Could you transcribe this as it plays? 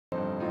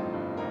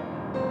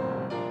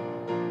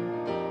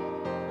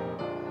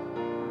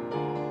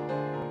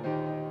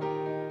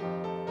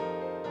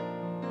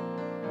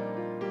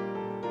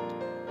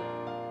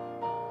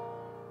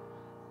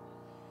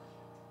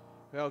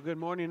Well, good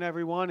morning,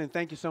 everyone, and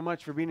thank you so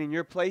much for being in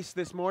your place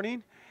this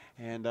morning.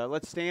 And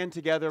let's stand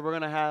together. We're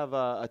going to have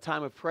a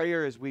time of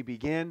prayer as we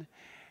begin.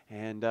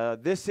 And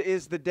this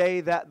is the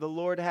day that the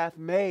Lord hath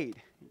made.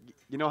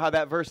 You know how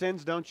that verse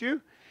ends, don't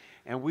you?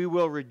 And we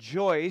will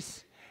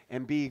rejoice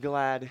and be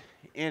glad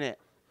in it.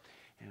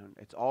 And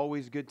it's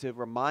always good to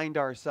remind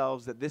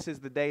ourselves that this is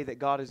the day that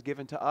God has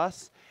given to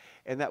us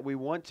and that we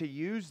want to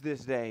use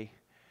this day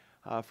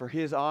for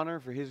His honor,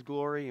 for His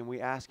glory, and we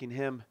asking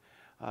Him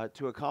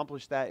to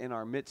accomplish that in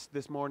our midst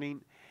this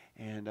morning.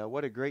 And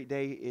what a great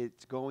day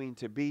it's going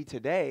to be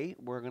today.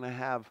 We're going to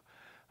have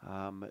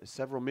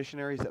several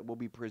missionaries that will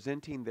be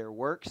presenting their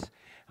works.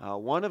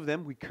 One of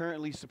them we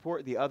currently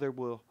support. The other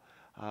will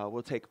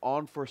take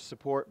on for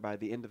support by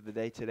the end of the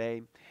day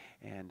today.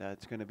 And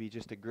it's going to be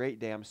just a great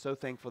day. I'm so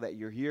thankful that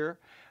you're here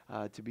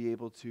to be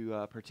able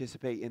to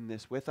participate in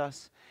this with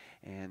us.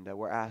 And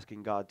we're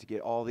asking God to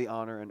get all the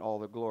honor and all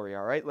the glory.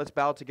 All right, let's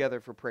bow together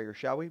for prayer,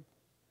 shall we?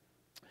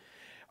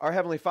 Our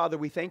Heavenly Father,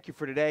 we thank you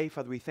for today.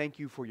 Father, we thank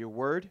you for your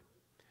word.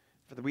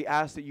 Father, we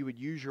ask that you would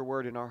use your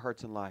word in our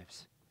hearts and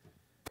lives.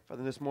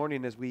 Father, this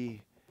morning as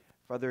we,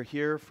 Father,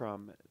 hear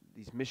from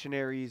these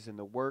missionaries and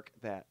the work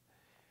that,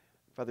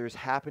 Father, is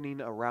happening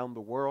around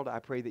the world, I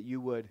pray that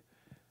you would,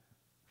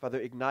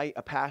 Father, ignite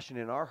a passion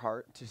in our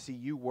heart to see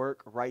you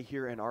work right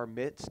here in our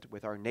midst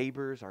with our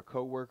neighbors, our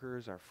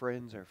co-workers, our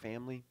friends, our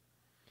family.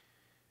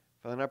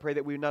 Father, and I pray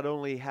that we not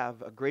only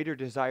have a greater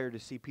desire to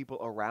see people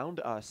around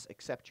us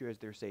accept you as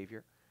their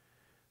Savior,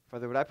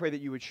 Father, but I pray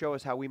that you would show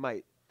us how we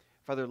might,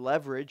 Father,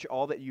 leverage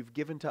all that you've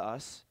given to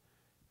us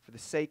for the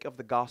sake of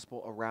the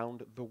gospel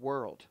around the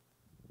world.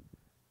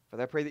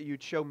 Father, I pray that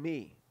you'd show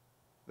me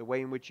the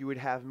way in which you would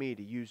have me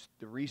to use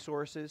the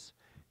resources,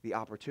 the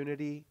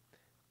opportunity,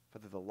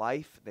 Father, the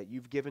life that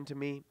you've given to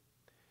me,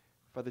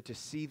 Father, to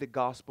see the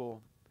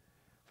gospel,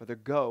 Father,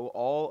 go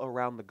all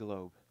around the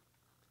globe.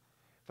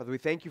 Father, we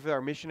thank you for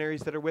our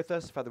missionaries that are with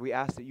us. Father, we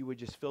ask that you would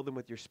just fill them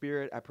with your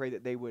Spirit. I pray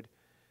that they would,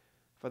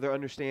 Father,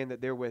 understand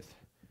that they're with,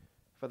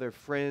 Father,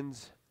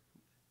 friends.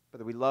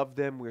 Father, we love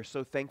them. We are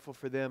so thankful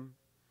for them.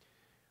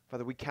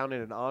 Father, we count it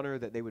an honor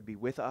that they would be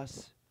with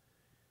us,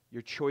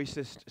 your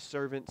choicest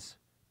servants.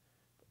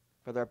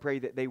 Father, I pray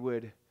that they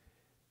would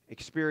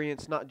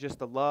experience not just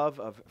the love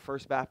of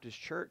First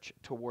Baptist Church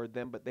toward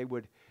them, but they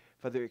would,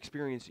 Father,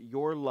 experience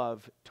your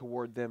love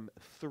toward them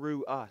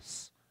through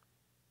us.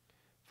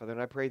 Father,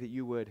 and I pray that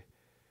you would,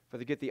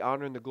 Father, get the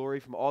honor and the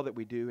glory from all that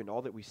we do and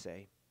all that we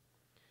say.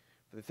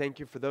 Father, thank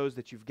you for those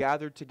that you've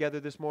gathered together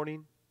this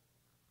morning.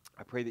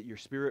 I pray that your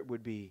Spirit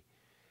would be,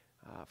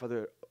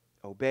 Father,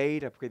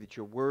 obeyed. I pray that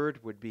your word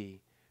would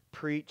be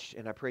preached,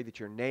 and I pray that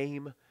your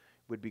name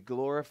would be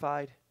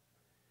glorified.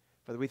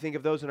 Father, we think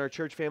of those in our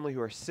church family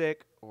who are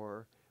sick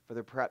or,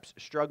 Father, perhaps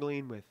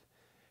struggling with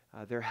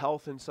their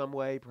health in some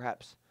way,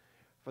 perhaps,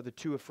 Father,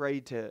 too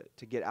afraid to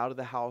get out of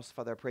the house.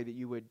 Father, I pray that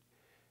you would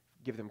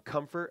give them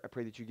comfort. I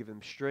pray that you give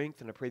them strength,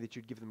 and I pray that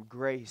you'd give them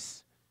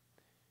grace.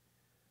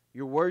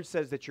 Your word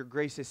says that your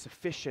grace is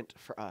sufficient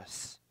for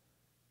us.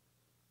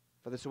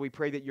 Father, so we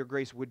pray that your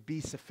grace would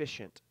be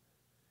sufficient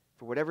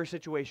for whatever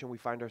situation we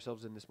find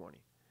ourselves in this morning.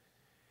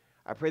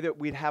 I pray that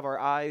we'd have our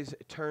eyes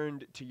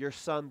turned to your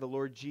Son, the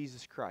Lord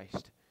Jesus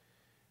Christ.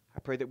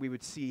 I pray that we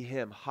would see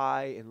him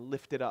high and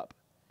lifted up.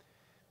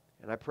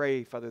 And I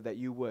pray, Father, that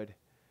you would,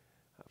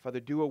 Father,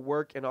 do a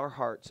work in our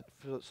hearts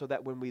so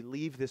that when we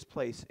leave this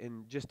place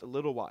in just a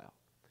little while,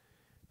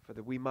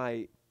 Father, we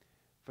might,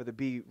 Father,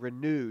 be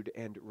renewed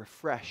and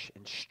refreshed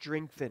and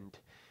strengthened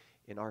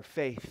in our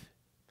faith.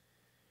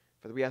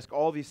 Father, we ask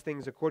all these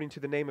things according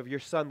to the name of your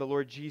Son, the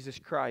Lord Jesus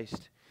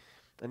Christ.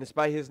 And it's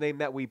by his name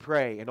that we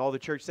pray. And all the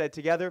church said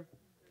together,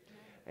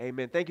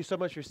 amen. Thank you so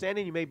much for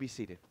standing. You may be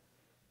seated.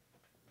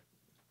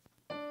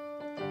 We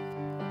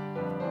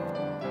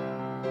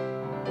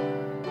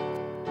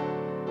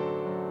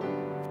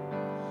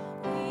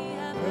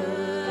have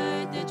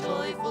heard the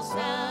joyful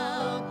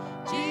sound.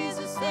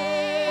 Jesus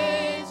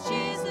saves,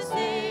 Jesus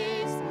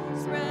saves.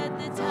 Spread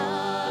the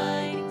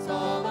tidings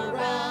all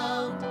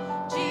around.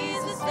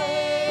 Jesus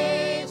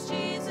saves,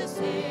 Jesus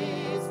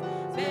saves.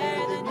 Bear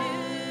the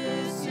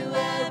news to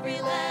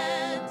every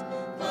land.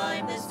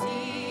 Climb the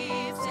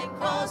steeps and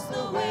cross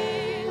the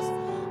waves.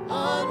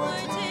 Onward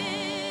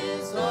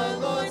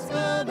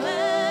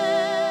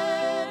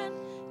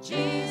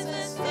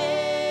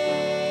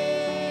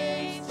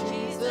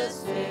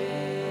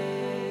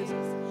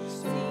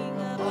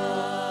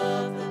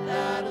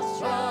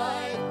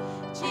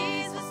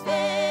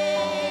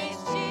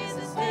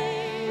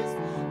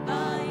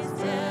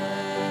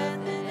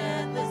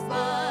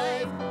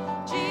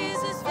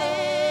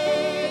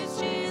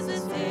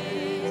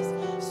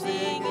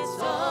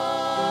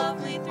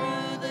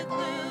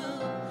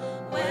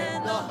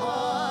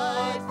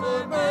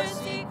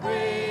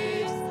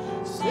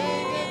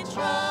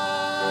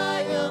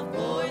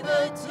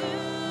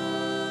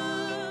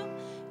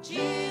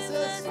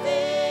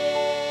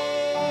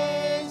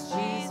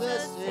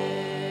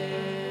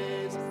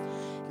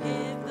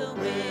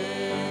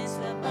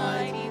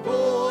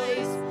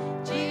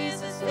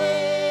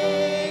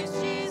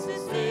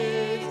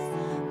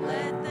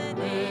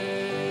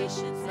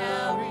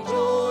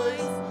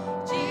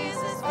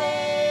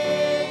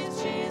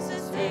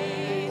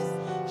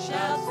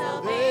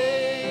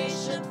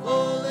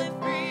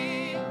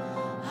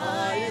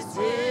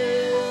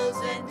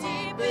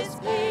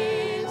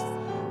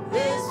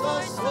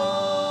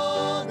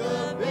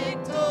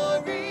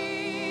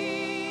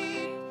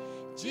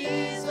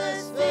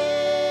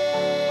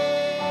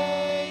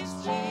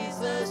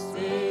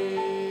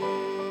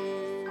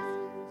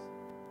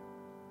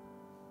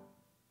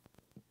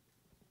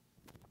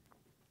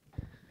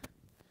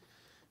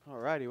All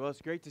righty. Well,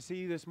 it's great to see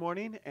you this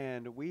morning,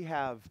 and we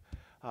have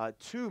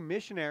two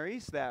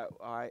missionaries that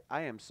I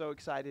am so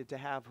excited to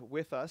have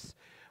with us.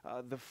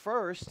 The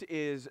first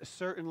is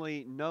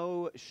certainly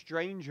no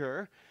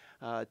stranger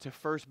to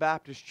First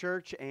Baptist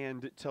Church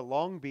and to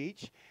Long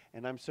Beach,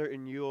 and I'm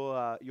certain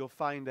you'll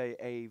find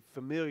a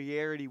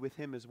familiarity with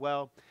him as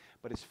well.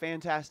 But it's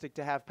fantastic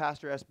to have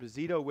Pastor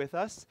Esposito with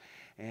us,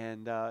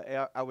 and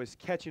I was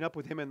catching up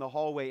with him in the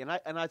hallway, and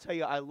I tell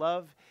you, I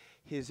love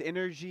his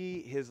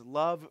energy, his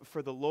love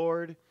for the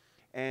Lord,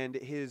 and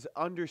his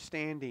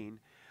understanding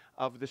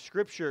of the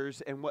Scriptures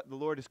and what the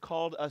Lord has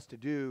called us to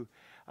do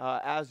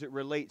as it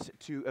relates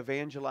to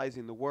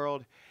evangelizing the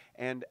world.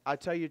 And I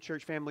tell you,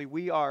 church family,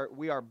 we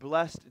are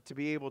blessed to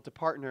be able to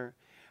partner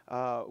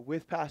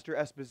with Pastor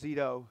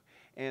Esposito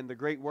and the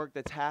great work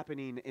that's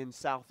happening in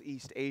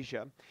Southeast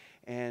Asia.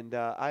 And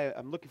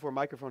I'm looking for a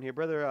microphone here.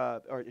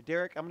 Brother or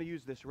Derek, I'm going to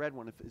use this red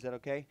one. Is that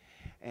okay?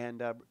 And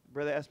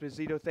Brother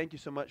Esposito, thank you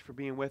so much for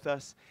being with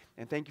us.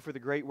 And thank you for the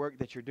great work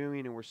that you're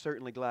doing. And we're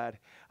certainly glad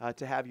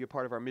to have you a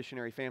part of our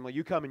missionary family.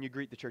 You come and you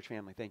greet the church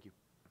family. Thank you.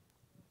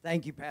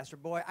 Thank you, Pastor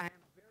Boy. I am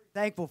very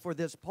thankful for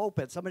this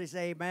pulpit. Somebody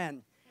say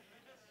amen.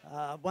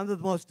 One of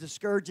the most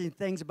discouraging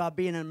things about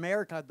being in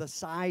America, the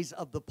size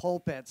of the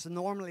pulpits.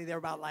 Normally they're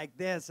about like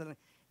this, and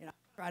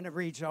trying to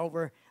reach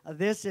over.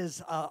 This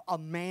is a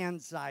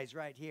man's size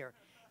right here.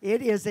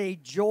 It is a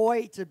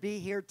joy to be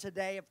here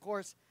today. Of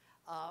course,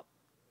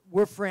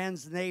 we're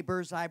friends,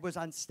 neighbors. I was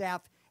on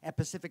staff at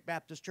Pacific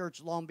Baptist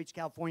Church, Long Beach,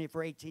 California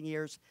for 18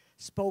 years.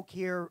 Spoke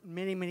here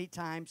many, many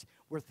times.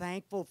 We're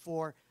thankful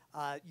for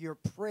your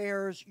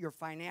prayers, your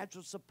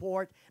financial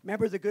support.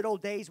 Remember the good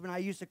old days when I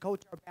used to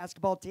coach our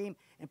basketball team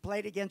and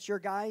played against your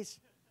guys?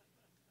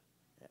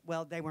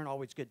 Well, they weren't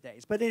always good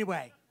days. But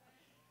anyway,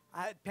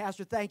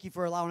 Pastor, thank you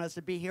for allowing us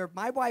to be here.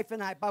 My wife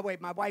and I, by the way,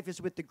 my wife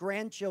is with the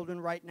grandchildren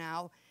right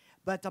now,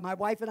 but my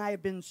wife and I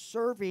have been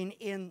serving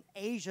in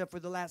Asia for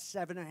the last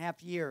 7.5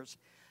 years.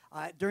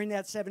 During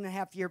that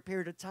 7.5-year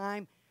period of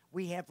time,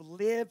 we have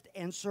lived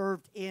and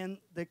served in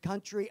the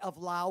country of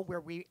Laos,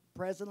 where we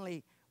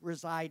presently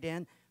reside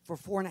in, for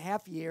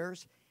 4.5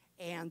 years.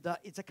 And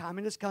it's a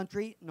communist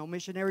country, no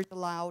missionaries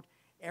allowed.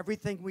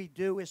 Everything we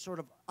do is sort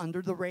of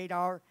under the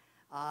radar.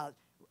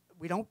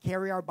 We don't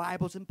carry our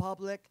Bibles in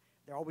public.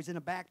 They're always in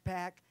a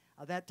backpack,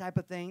 that type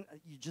of thing.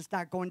 You're just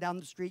not going down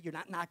the street. You're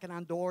not knocking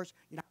on doors.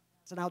 You're not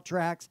passing out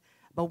tracts.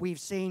 But we've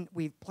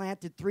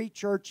planted 3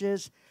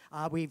 churches.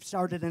 We've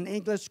started an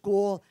English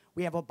school.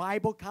 We have a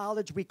Bible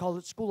college. We call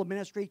it School of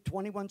Ministry,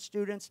 21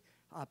 students,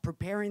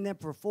 preparing them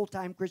for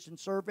full-time Christian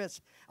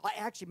service. I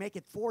actually make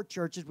it 4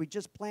 churches. We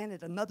just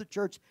planted another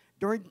church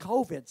during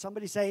COVID.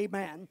 Somebody say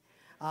amen.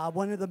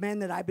 One of the men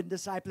that I've been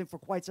discipling for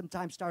quite some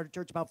time started a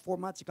church about 4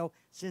 months ago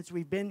since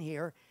we've been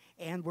here.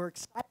 And we're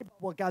excited about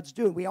what God's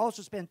doing. We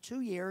also spent 2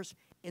 years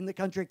in the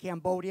country of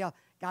Cambodia.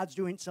 God's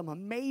doing some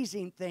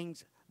amazing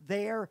things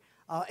there.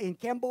 In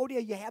Cambodia,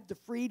 you have the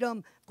freedom.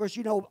 Of course,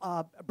 you know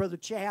Brother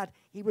Chad.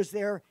 He was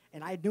there,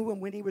 and I knew him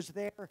when he was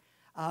there.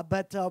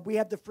 But we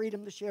have the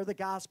freedom to share the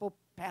gospel,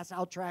 pass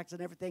out tracts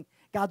and everything.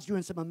 God's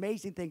doing some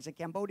amazing things in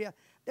Cambodia.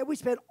 Then we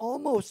spent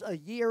almost a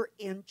year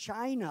in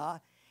China.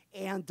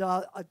 And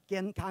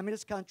again,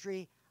 communist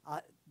country,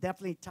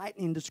 definitely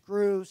tightening the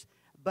screws.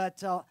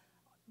 But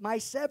my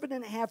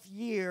 7.5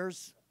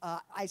 years,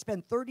 I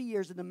spent 30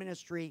 years in the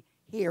ministry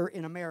here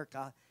in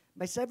America.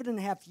 My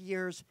 7.5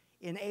 years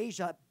in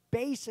Asia,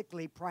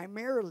 basically,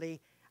 primarily,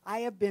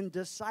 I have been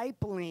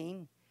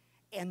discipling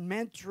and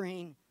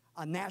mentoring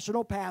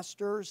national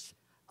pastors,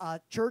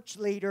 church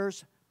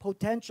leaders,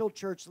 potential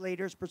church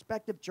leaders,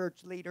 prospective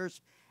church leaders.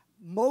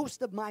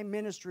 Most of my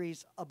ministry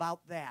is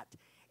about that.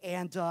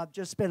 And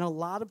just spent a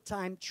lot of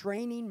time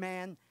training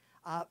men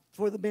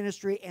for the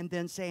ministry and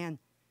then saying,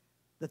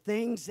 the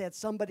things that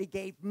somebody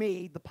gave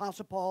me, the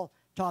Apostle Paul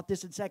taught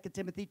this in 2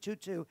 Timothy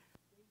 2:2.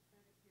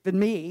 Given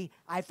me,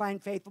 I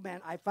find faithful man.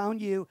 I found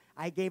you.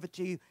 I gave it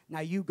to you. Now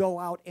you go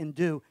out and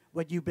do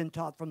what you've been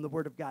taught from the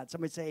Word of God.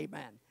 Somebody say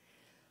amen.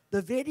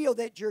 The video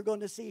that you're going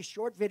to see,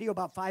 short video,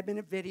 about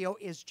 5-minute video,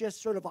 is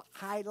just sort of a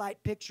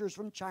highlight pictures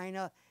from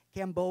China,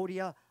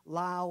 Cambodia,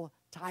 Laos,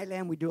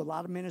 Thailand. We do a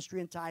lot of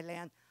ministry in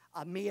Thailand.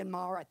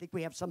 Myanmar, I think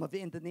we have some of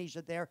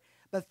Indonesia there.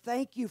 But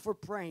thank you for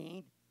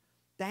praying.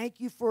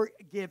 Thank you for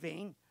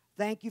giving.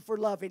 Thank you for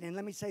loving. And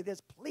let me say this,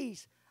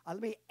 please,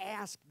 let me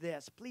ask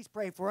this. Please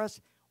pray for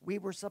us. We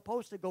were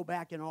supposed to go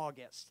back in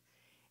August.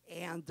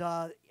 And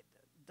the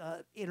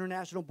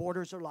international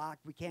borders are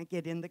locked. We can't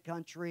get in the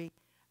country.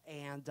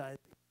 And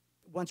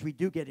once we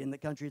do get in the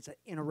country, it's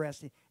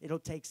interesting. It'll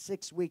take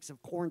 6 weeks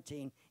of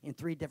quarantine in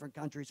 3 different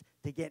countries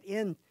to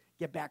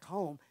get back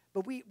home.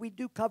 But we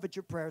do covet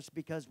your prayers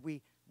because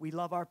we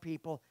love our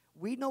people.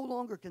 We no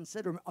longer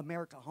consider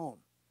America home.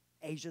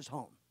 Asia's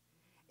home.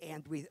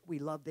 And we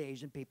love the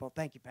Asian people.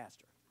 Thank you,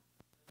 Pastor.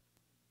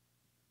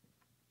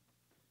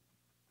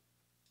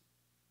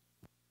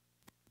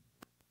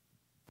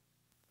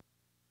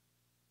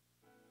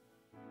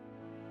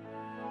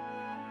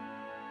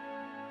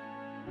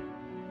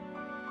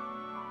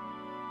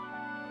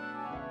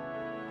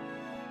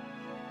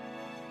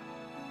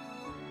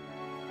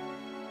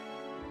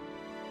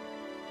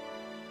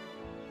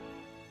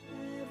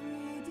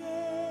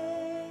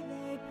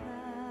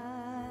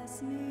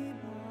 pass me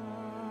by.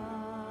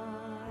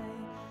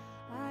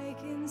 I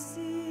can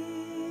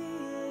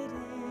see it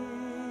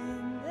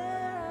in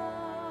their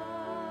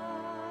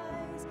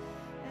eyes.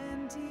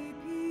 Empty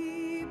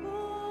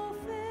people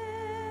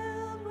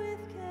filled with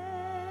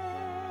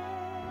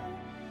care,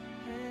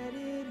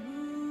 headed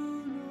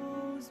who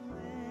knows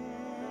where.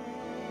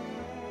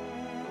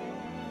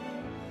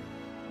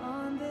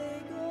 On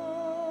they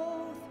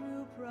go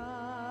through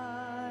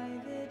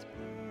private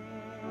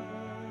pain,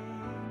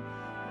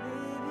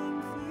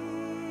 living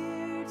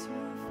fear to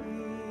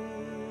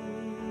fear.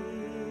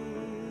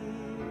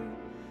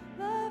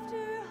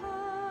 Laughter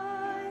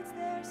hides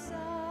their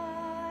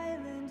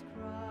silent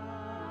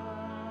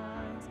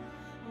cries.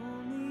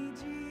 Only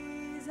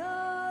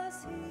Jesus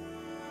hears.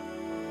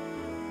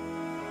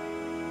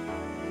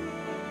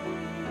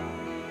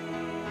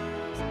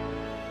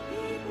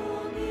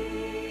 People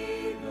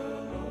need the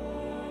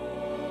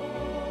Lord.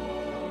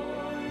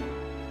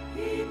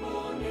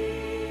 People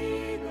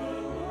need the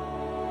Lord.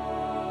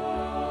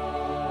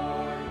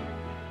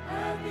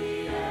 At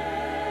the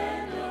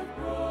end of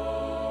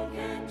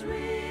broken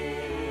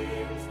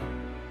dreams,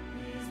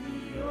 He's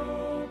the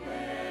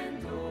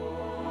open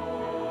door.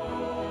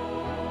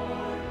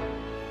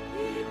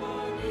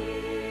 People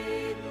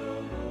need the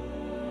Lord.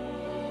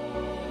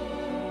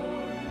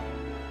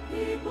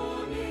 People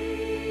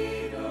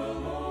need the Lord.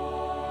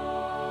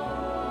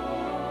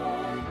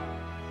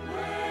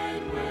 When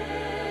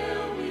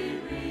will we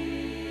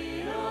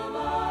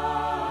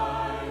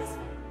realize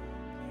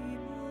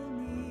people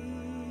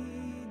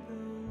need the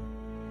Lord?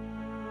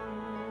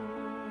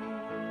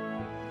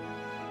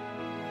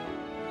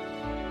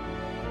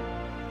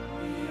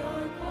 We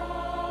are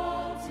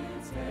called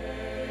to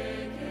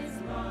take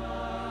His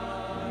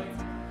light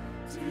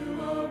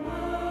to a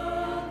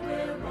world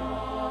where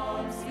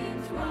wrong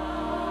seems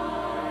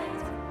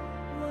right.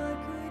 What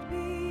could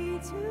be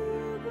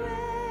too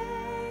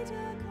great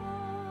a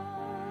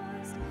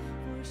cost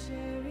for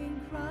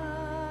sharing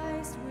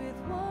Christ with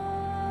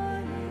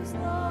one who's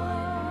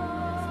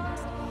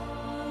lost?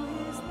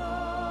 Oh, His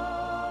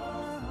love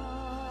our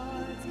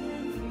hearts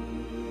can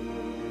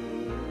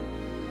feel.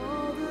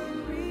 All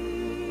the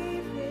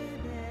grief they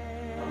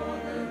bear,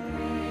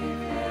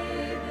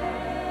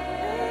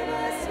 they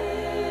must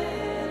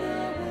hear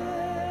the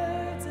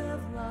words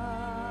of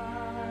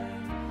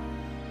life.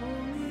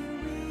 Only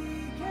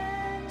we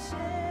can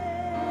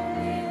share.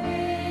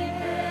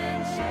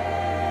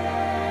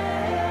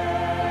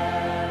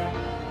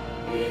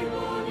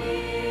 People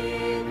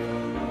need the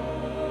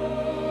Lord.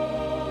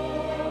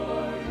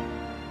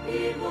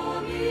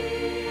 People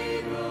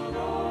need the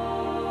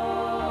Lord.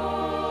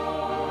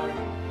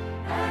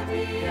 At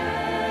the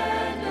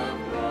end of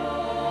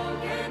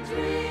broken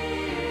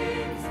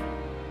dreams,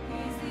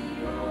 He's the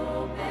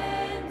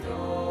open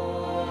door.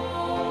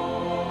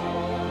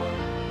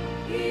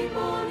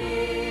 People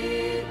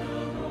need the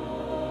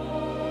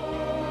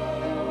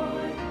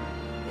Lord.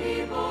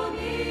 People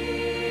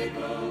need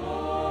the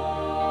Lord.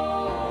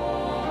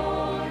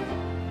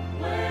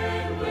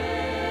 When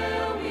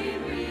will we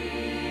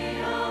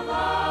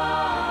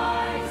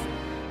realize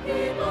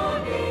people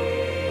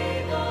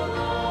need the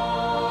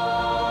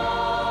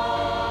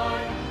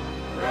Lord?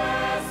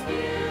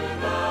 Rescue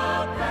the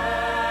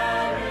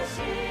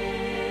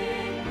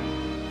perishing,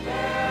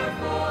 care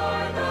for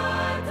the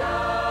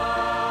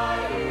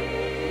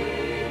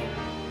dying.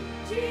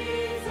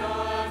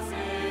 Jesus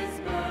is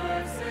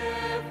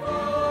merciful.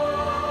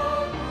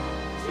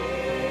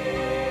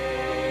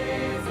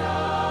 Jesus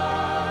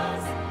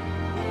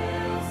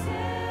will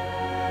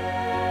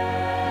save.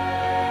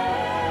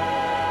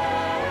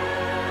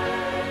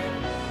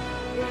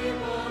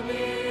 People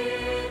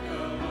need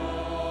the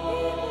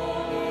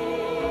Lord.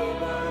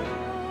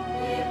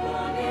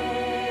 People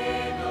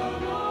need the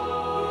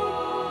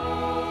Lord.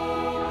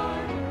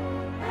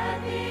 At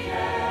the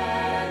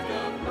end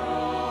of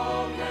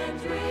broken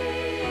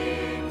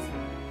dreams,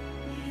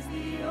 He's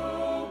the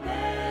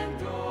open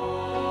door.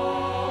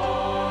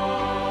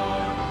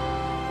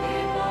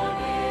 People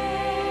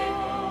need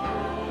the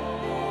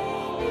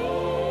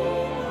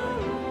Lord.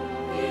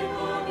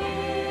 People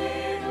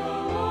need the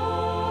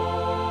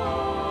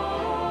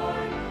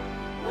Lord.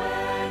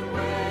 When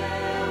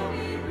will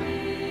we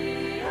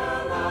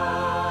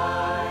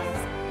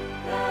realize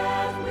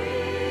that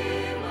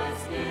we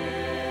must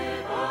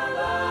give our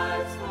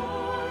lives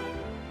for?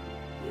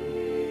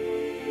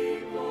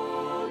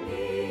 People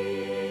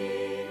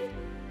need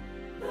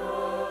the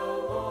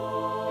Lord.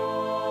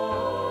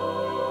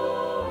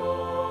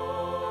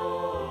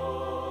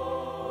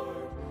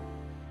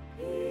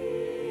 People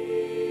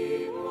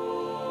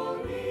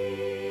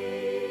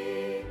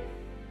need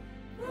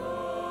the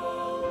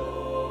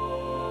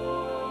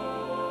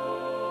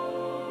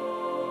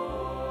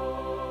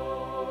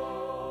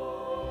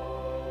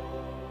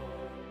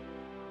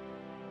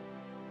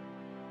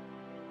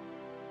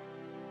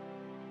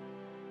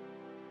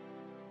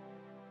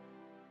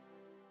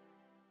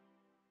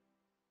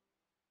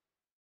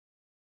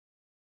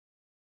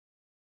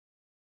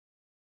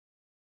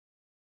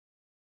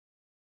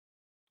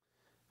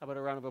How about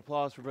a round of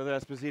applause for Brother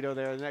Esposito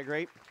there? Isn't that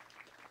great?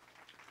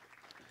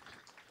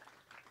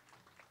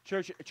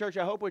 Church,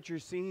 I hope what you're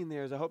seeing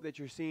there is I hope that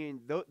you're seeing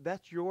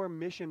that's your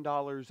mission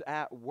dollars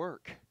at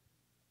work.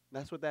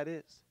 That's what that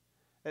is.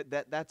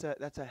 That's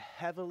a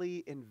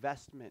heavily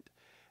investment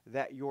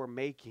that you're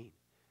making,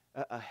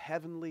 a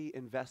heavenly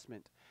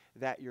investment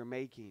that you're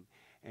making,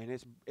 and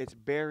it's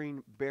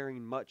bearing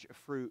much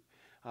fruit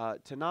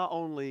to not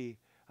only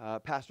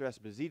Pastor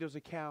Esposito's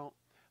account,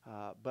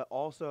 but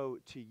also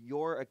to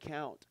your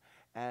account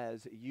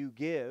as you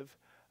give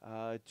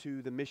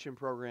to the mission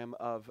program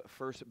of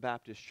First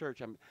Baptist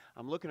Church. I'm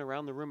looking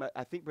around the room.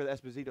 I think Brother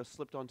Esposito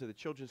slipped onto the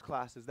children's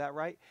class. Is that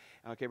right?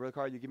 Okay, Brother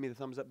Carl, you give me the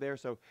thumbs up there.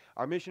 So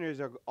our missionaries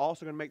are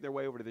also going to make their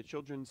way over to the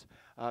children's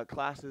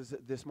classes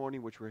this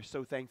morning, which we're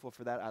so thankful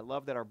for that. I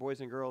love that our boys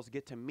and girls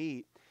get to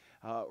meet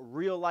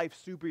real-life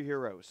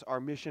superheroes, our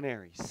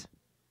missionaries.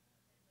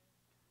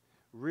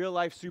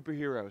 Real-life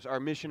superheroes, our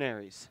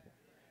missionaries.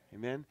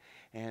 Amen.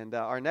 And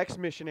our next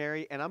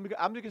missionary, and I'm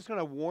just going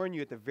to warn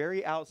you at the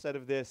very outset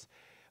of this,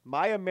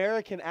 my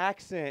American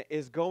accent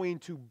is going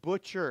to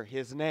butcher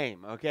his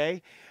name,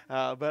 okay?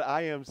 But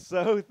I am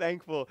so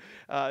thankful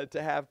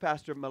to have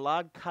Pastor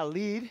Malad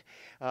Khalid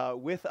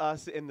with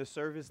us in the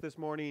service this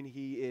morning.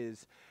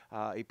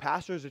 He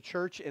pastors a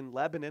church in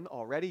Lebanon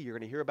already. You're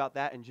going to hear about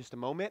that in just a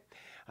moment.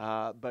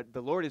 But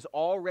the Lord is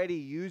already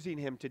using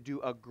him to do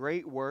a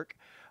great work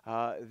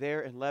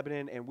there in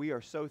Lebanon, and we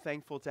are so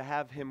thankful to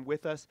have him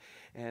with us.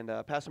 And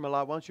Pastor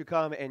Malad, why don't you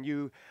come and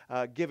you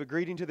give a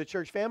greeting to the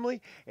church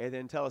family, and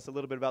then tell us a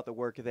little bit about the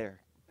work there.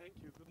 Thank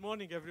you. Good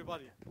morning,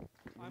 everybody.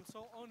 I'm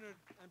so honored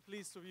and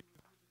pleased to be with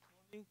you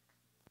this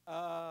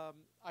morning.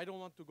 I don't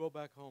want to go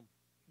back home.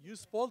 You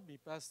spoiled me,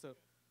 Pastor.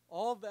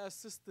 All the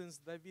assistants,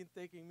 they've been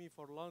taking me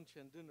for lunch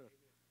and dinner.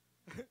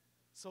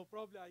 So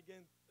probably I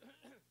gained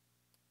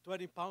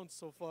 20 pounds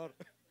so far.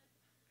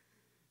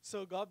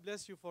 So God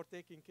bless you for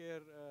taking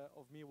care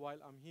of me while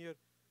I'm here.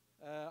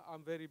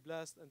 I'm very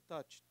blessed and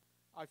touched.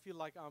 I feel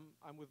like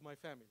I'm with my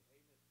family.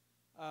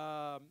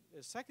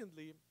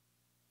 Secondly,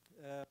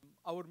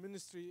 our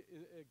ministry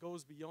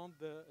goes beyond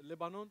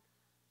Lebanon.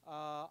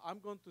 I'm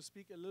going to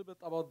speak a little bit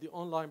about the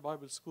online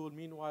Bible school.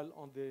 Meanwhile,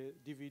 on the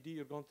DVD,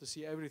 you're going to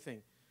see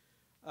everything.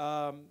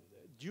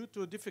 Due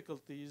to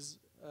difficulties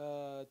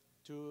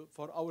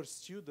for our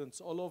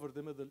students all over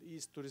the Middle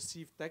East to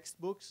receive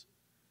textbooks,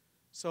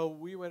 so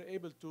we were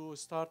able to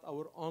start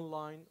our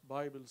online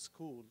Bible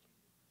school.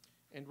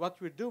 And what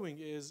we're doing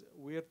is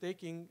we're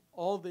taking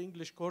all the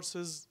English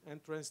courses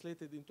and translate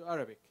them into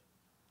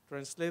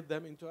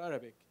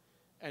Arabic.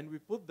 And we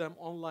put them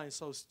online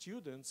so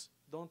students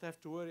don't have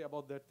to worry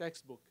about their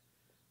textbook.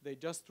 They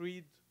just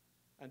read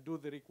and do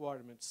the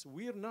requirements.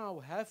 We're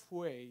now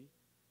halfway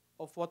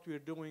of what we're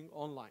doing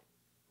online.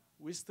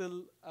 We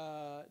still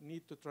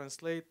need to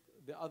translate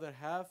the other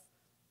half,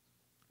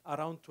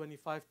 around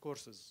 25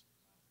 courses.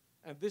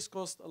 And this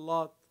costs a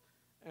lot,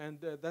 and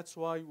that's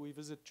why we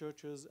visit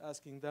churches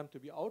asking them to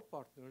be our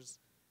partners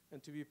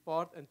and to be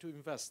part and to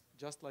invest,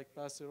 just like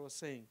Pastor was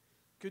saying.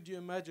 Could you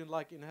imagine,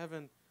 like in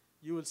heaven,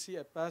 you will see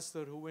a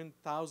pastor who wins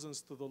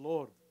thousands to the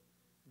Lord.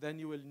 Then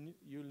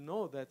you'll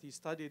know that he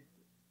studied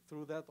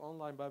through that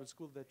online Bible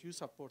school that you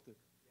supported.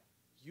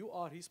 You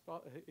are his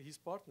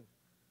partner.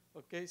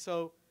 Okay,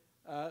 so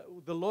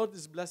the Lord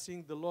is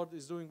blessing. The Lord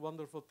is doing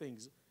wonderful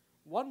things.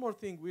 One more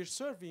thing, we're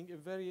serving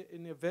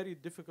in a very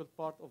difficult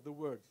part of the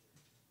world.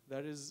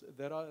 There is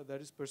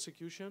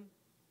persecution.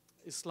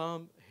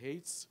 Islam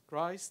hates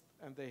Christ,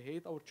 and they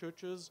hate our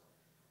churches.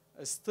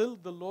 Still,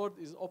 the Lord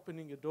is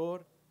opening a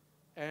door,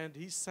 and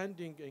He's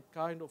sending a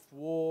kind of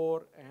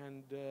war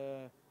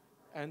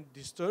and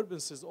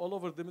disturbances all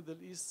over the Middle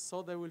East,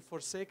 so they will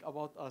forsake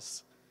about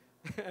us,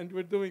 and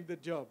we're doing the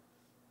job.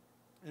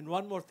 And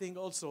one more thing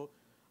also,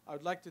 I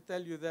would like to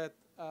tell you that,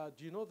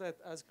 do you know that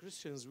as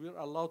Christians, we're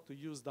allowed to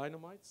use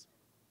dynamites?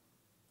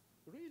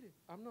 Really?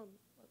 I'm not.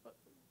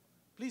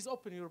 Please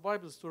open your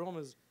Bibles to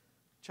Romans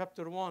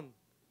chapter 1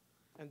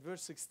 and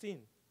verse 16.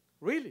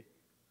 Really?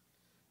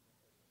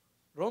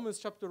 Romans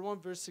chapter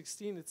 1, verse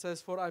 16, it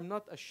says, "For I'm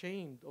not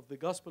ashamed of the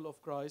gospel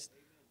of Christ,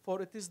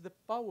 for it is the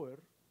power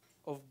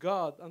of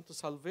God unto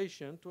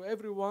salvation to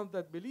everyone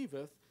that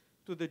believeth,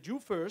 to the Jew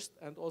first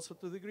and also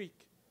to the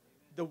Greek."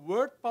 The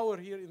word power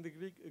here in the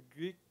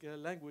Greek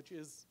language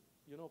is,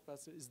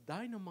 Pastor, is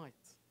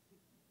dynamite.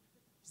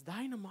 It's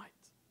dynamite.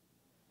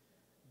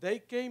 They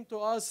came to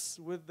us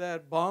with their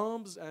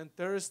bombs and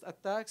terrorist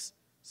attacks,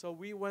 so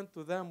we went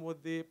to them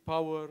with the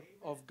power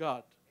of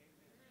God.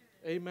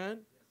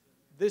 Amen?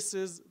 This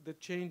is the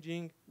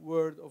changing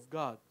word of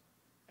God.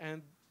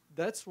 And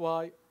that's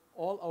why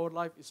all our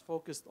life is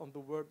focused on the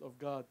word of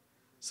God.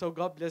 So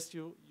God bless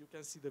you. You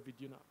can see the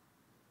video now.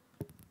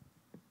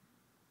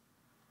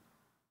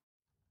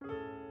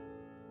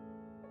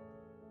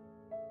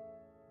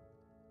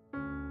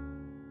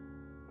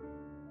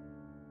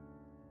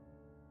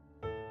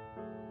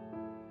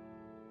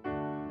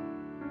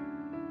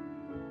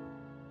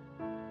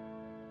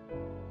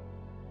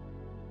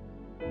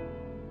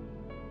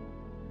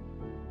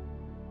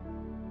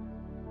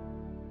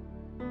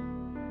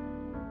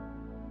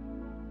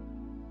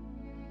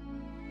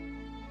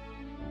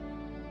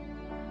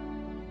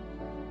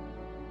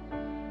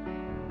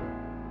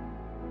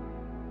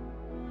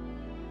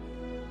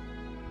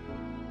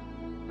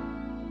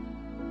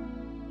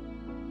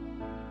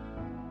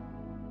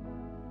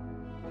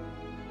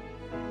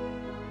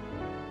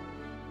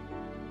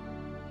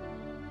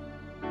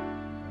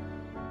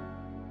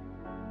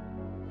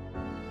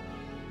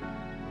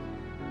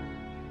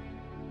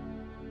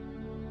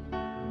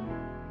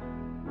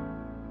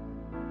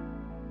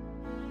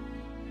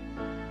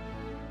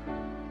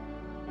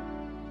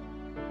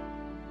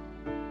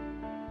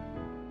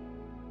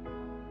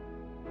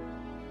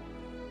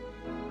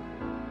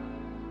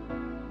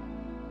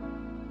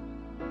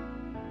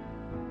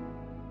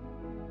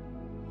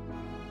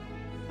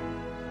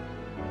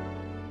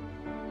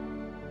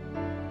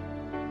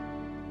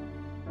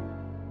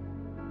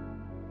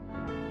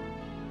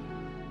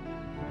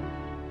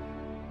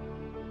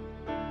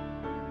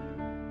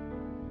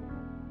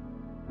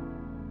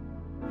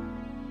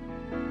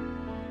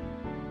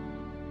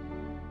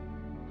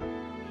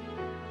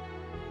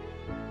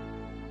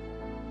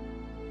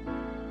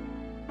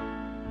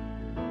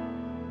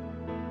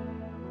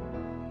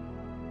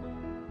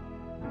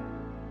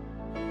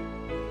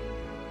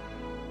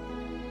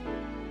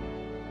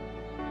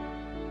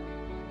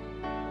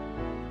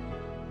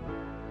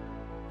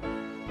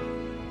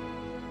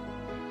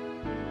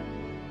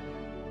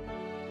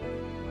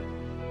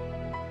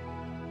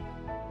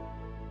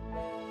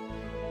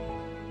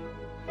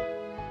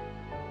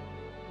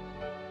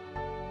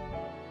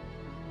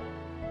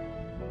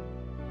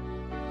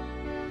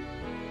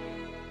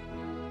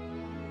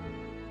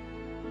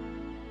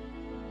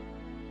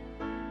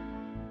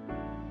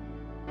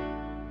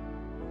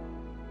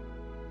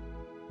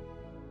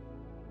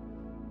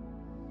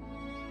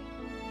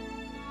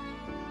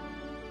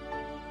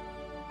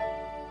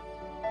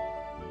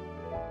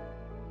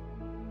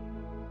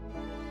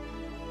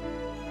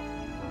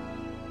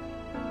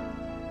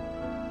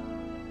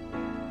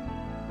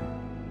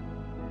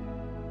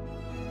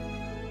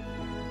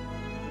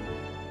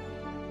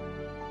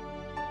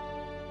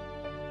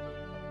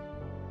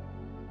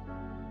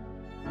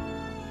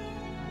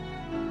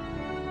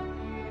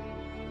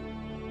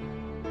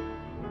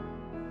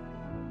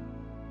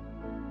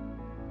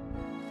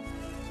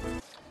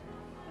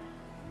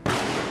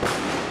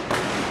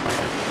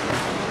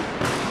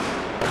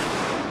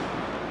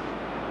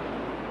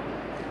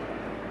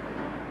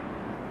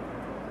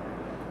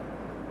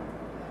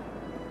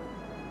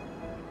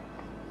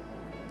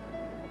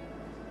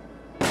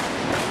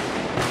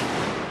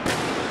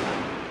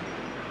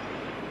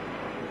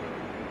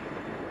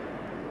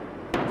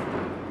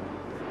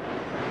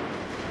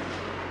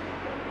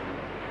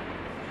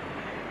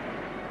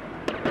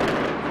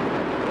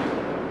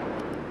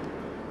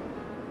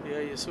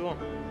 så.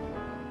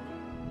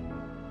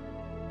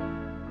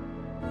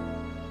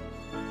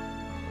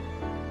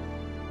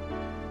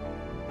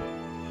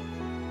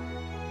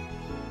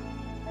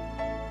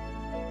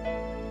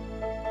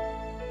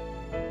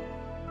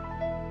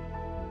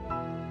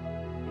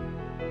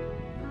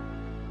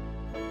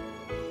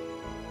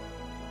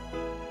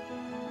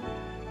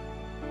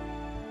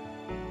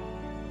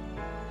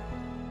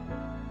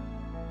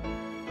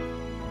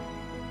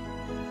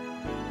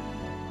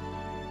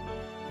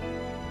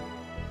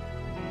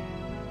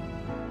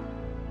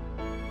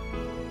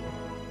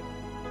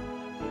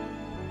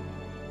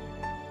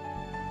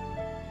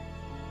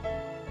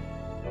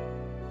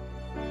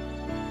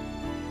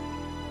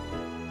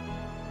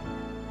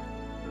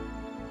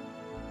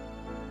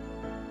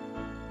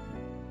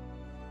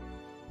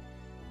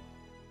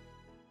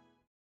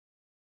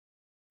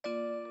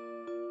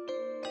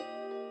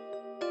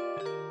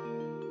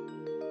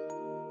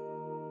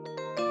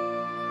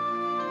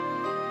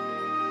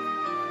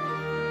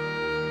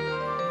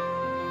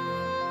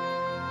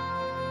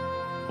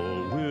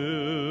 Or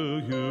will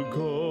you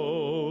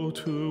go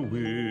to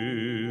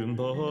win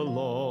the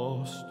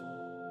lost?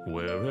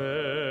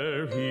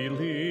 Where'er he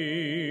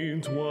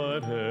leads,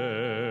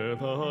 whate'er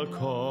the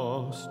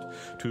cost,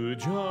 to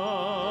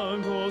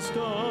jungles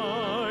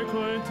dark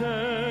or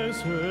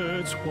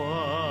deserts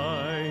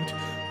white?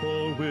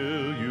 Or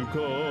will you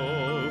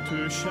go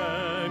to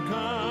shed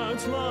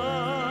God's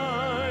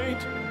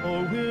light?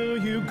 Or will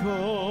you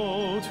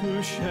go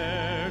to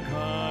share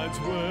God's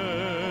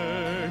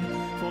word?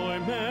 For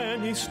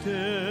many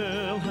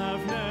still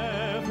have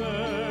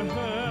never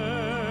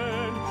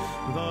heard.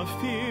 The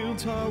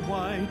fields are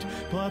white,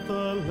 but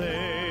the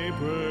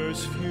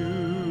laborers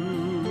few.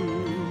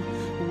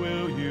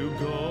 Will you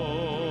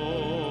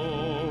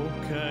go?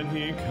 Can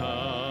he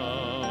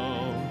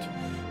count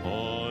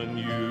on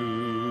you?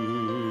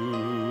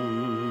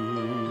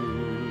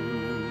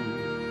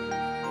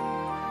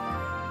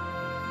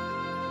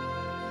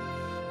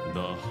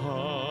 The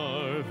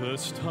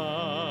harvest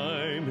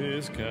time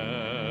is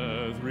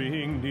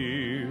gathering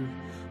near.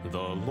 The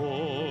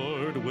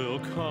Lord will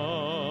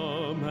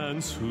come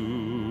and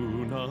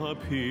soon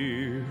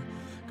appear.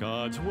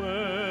 God's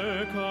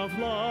work of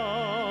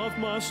love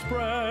must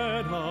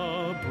spread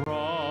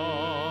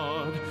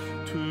abroad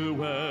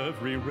to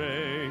every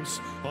race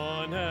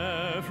on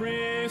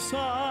every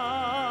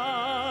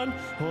side.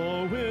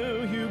 Or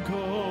will you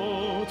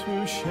go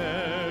to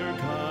share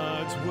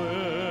God's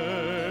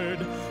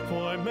word?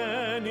 For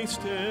many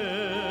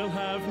still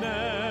have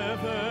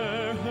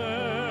never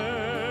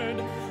heard.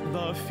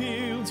 The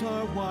fields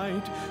are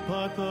white,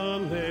 but the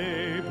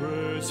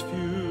laborers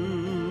few.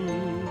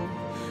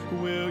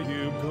 Will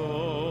you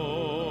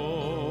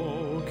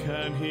go?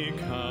 Can he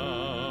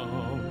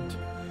count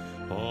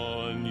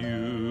on you?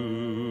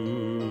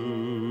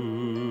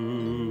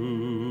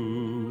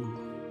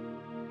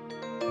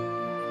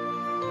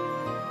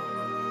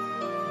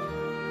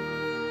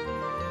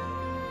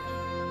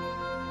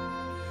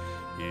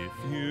 If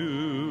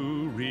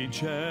you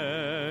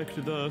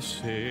reject the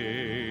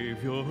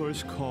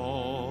Savior's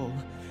call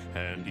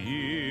and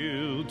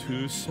yield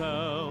to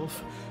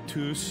self,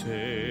 to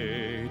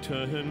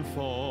Satan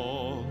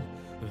fall,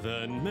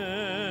 then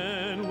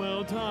men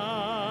will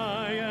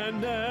die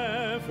and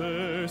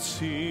never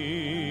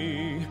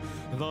see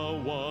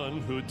the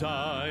one who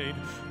died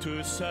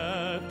to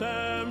set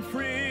them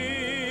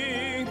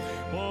free.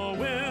 Or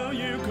will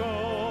you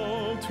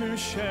go to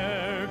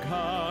share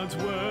God's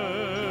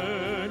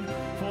word?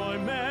 For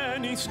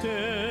many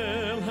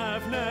still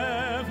have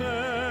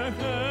never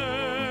heard.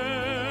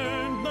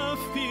 The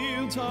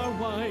fields are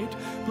white,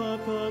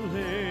 but the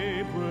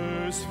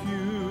laborers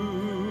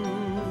few.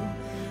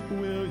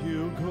 Will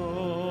you go?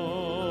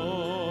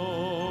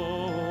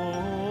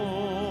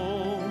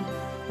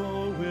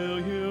 Oh, will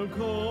you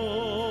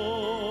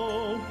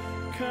go?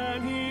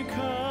 Can he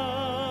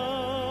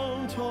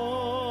count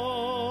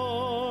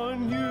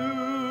on you?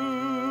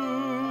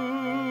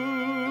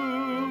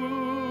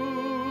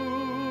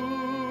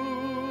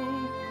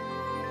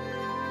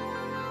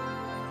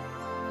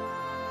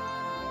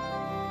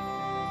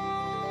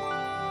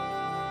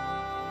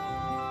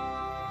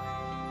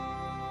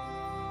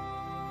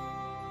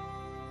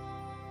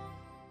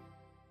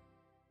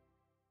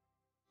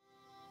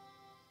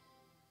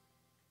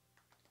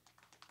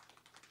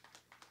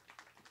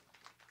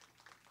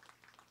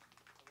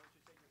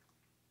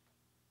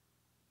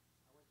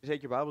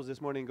 Take your Bibles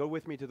this morning and go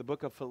with me to the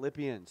book of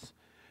Philippians.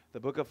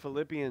 The book of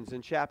Philippians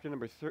in chapter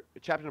number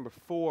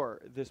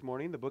 4 this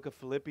morning. The book of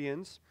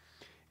Philippians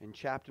in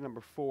chapter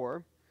number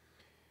 4.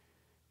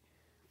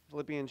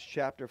 Philippians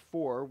chapter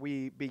 4.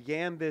 We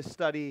began this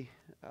study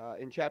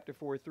in chapter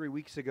 4 3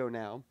 weeks ago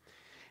now.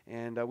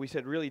 And we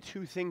said really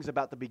two things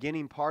about the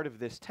beginning part of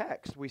this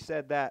text. We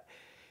said that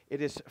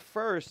it is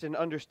first an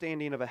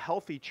understanding of a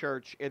healthy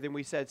church. And then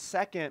we said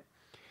second,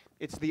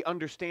 it's the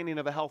understanding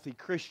of a healthy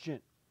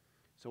Christian.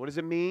 So what does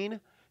it mean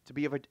to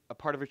be a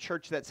part of a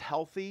church that's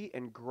healthy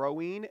and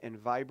growing and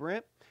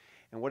vibrant?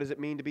 And what does it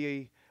mean to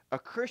be a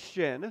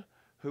Christian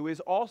who is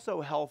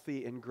also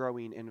healthy and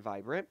growing and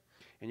vibrant.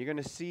 And you're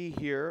going to see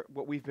here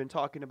what we've been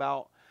talking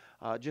about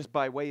just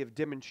by way of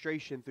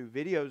demonstration through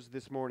videos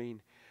this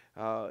morning.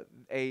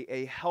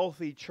 A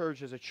healthy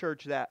church is a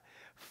church that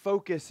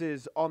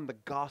focuses on the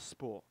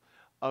gospel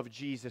of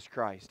Jesus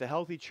Christ. A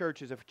healthy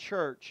church is a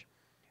church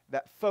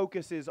that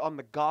focuses on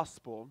the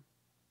gospel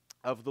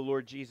of the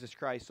Lord Jesus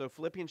Christ. So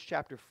Philippians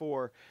chapter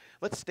 4,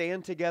 let's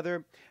stand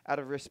together out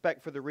of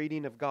respect for the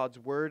reading of God's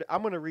word.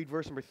 I'm going to read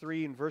verse number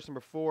 3 and verse number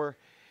 4.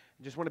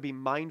 I just want to be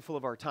mindful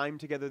of our time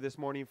together this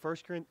morning.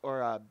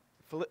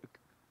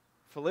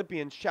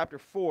 Philippians chapter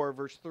 4,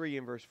 verse 3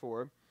 and verse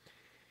 4.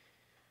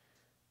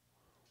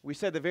 We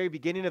said at the very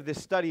beginning of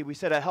this study, we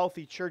said a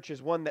healthy church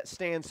is one that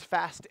stands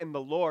fast in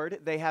the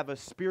Lord. They have a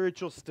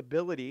spiritual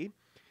stability.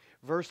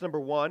 Verse number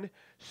 1,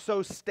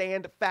 so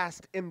stand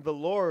fast in the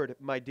Lord,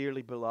 my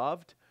dearly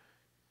beloved.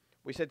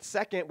 We said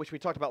second, which we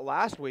talked about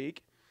last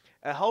week,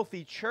 a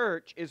healthy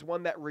church is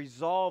one that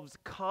resolves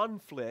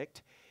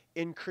conflict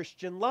in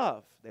Christian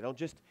love. They don't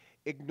just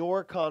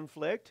ignore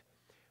conflict.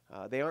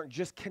 They aren't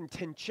just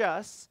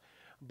contentious.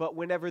 But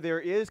whenever there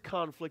is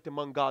conflict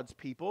among God's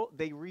people,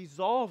 they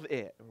resolve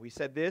it. We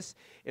said this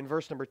in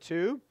verse number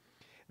 2,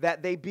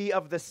 that they be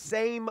of the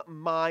same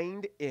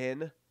mind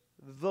in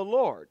the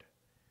Lord.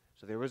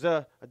 So there was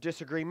a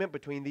disagreement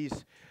between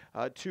these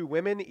two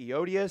women,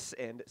 Eodias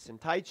and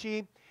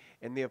Syntyche,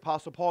 and the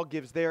Apostle Paul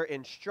gives their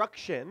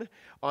instruction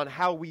on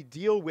how we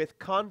deal with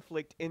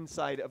conflict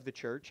inside of the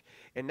church.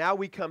 And now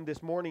we come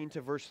this morning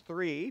to verse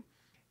 3,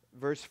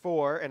 verse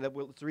 4, and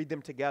let's read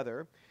them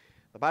together.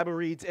 The Bible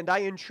reads, and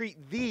I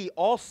entreat thee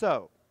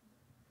also,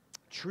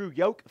 true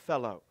yoke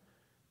fellow,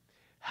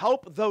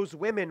 help those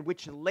women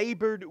which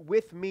labored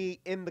with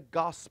me in the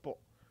gospel,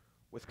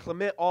 with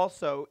Clement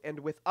also, and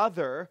with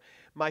other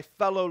my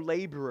fellow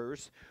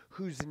laborers,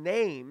 whose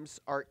names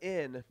are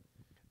in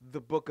the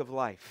book of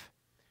life.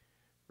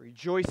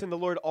 Rejoice in the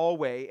Lord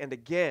always, and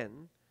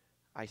again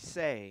I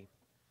say,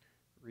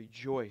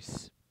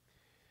 rejoice.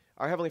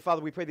 Our Heavenly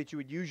Father, we pray that you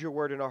would use your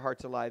word in our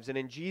hearts and lives, and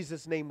in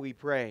Jesus' name we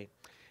pray.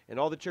 And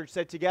all the church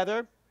said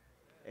together,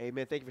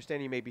 amen. Thank you for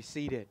standing. You may be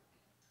seated.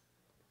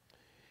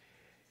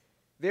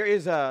 There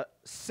is a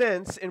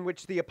sense in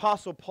which the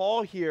Apostle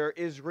Paul here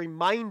is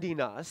reminding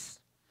us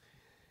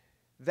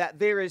that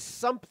there is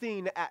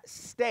something at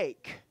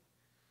stake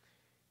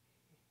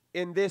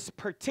in this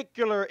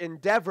particular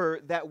endeavor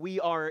that we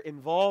are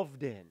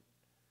involved in.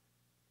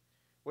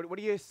 What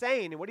are you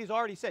saying and what he's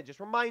already said?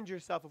 Just remind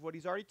yourself of what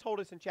he's already told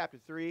us in chapter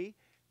 3,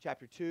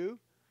 chapter 2.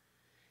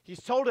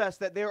 He's told us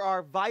that there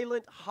are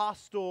violent,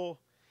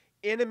 hostile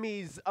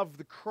enemies of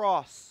the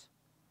cross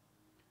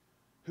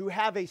who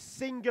have a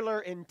singular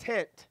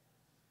intent.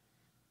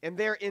 And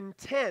their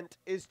intent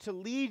is to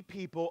lead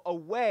people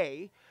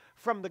away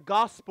from the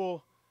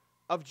gospel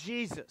of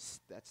Jesus.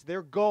 That's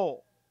their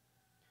goal.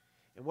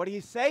 And what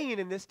he's saying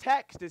in this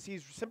text is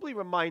he's simply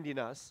reminding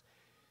us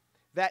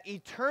that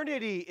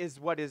eternity is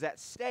what is at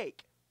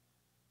stake.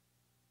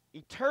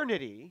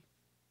 Eternity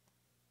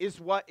is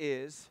what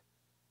is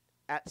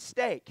at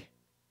stake.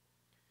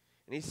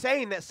 And he's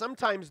saying that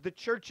sometimes the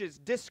church's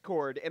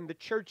discord and the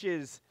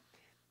church's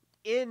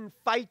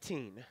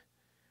infighting,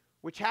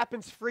 which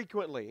happens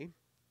frequently,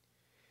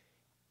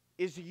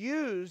 is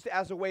used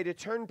as a way to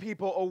turn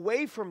people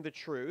away from the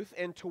truth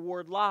and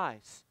toward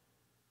lies,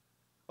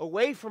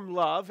 away from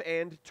love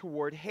and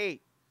toward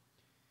hate.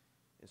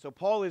 And so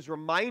Paul is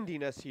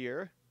reminding us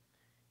here,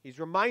 he's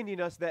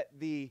reminding us that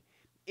the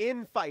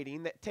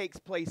infighting that takes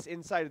place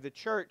inside of the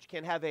church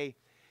can have a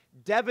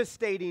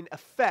devastating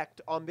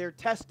effect on their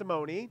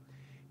testimony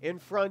in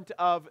front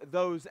of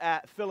those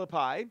at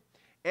Philippi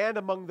and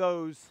among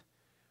those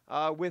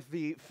with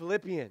the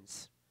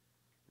Philippians.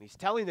 And he's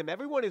telling them,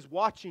 everyone is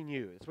watching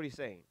you. That's what he's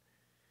saying.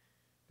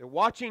 They're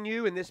watching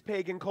you in this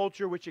pagan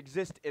culture which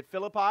exists at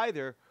Philippi.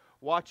 They're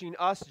watching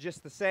us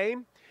just the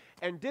same.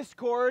 And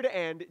discord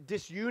and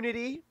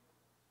disunity,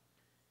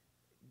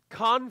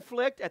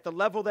 conflict at the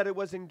level that it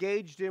was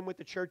engaged in with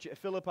the church at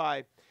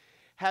Philippi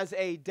has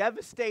a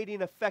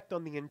devastating effect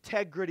on the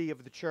integrity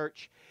of the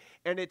church,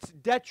 and it's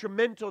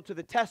detrimental to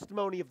the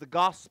testimony of the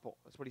gospel.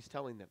 That's what he's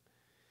telling them.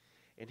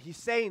 And he's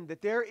saying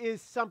that there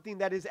is something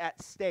that is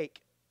at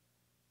stake.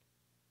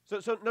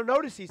 So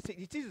notice he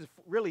teaches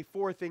really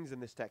four things in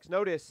this text.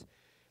 Notice,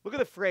 look at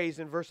the phrase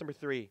in verse number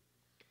 3.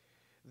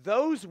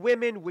 Those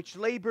women which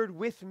labored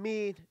with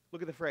me,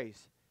 look at the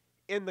phrase,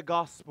 in the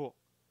gospel.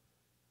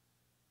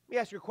 Let me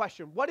ask you a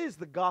question. What is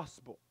the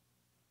gospel?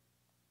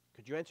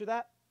 Could you answer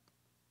that?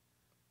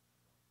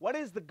 What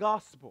is the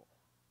gospel?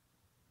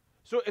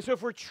 So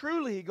if we're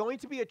truly going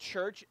to be a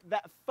church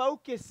that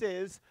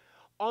focuses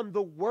on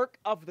the work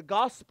of the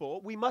gospel,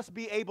 we must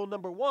be able,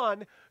 number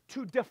one,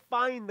 to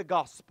define the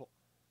gospel.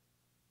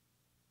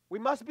 We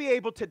must be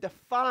able to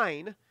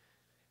define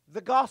the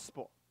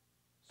gospel.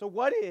 So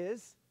what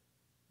is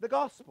the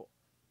gospel?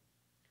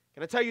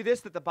 Can I tell you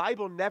this, that the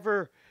Bible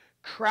never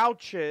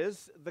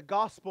crouches the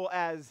gospel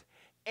as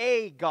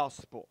a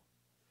gospel.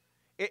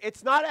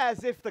 It's not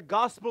as if the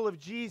gospel of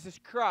Jesus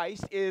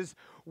Christ is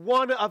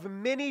one of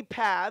many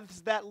paths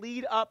that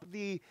lead up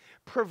the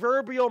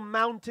proverbial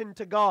mountain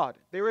to God.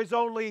 There is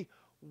only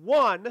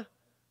one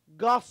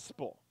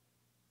gospel.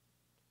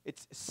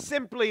 It's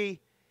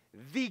simply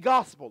the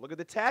gospel. Look at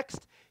the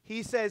text.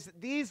 He says,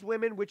 these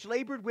women which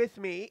labored with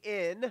me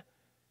in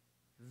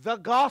the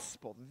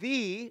gospel.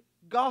 The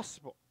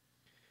gospel.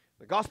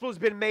 The gospel has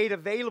been made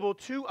available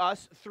to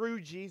us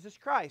through Jesus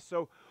Christ.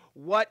 So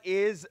what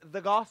is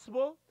the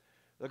gospel?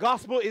 The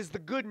gospel is the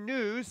good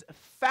news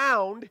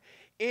found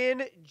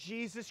in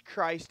Jesus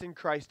Christ and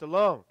Christ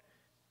alone.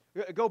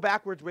 Go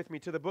backwards with me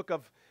to the book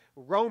of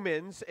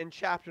Romans in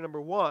chapter number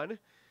 1.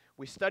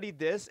 We studied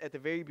this at the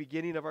very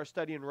beginning of our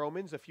study in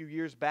Romans a few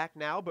years back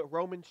now, but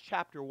Romans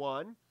chapter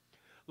 1.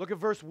 Look at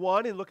verse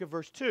 1 and look at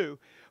verse 2.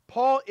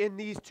 Paul, in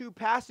these two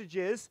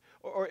passages,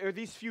 or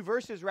these few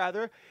verses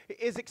rather,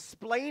 is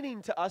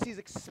explaining to us, he's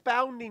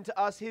expounding to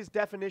us his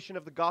definition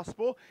of the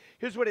gospel.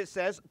 Here's what it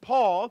says.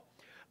 Paul,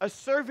 a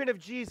servant of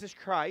Jesus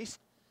Christ,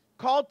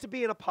 called to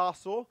be an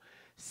apostle,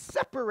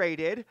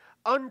 separated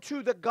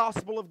unto the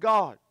gospel of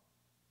God,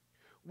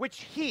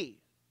 which he,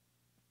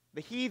 the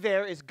he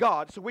there is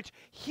God, so which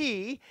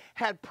he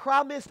had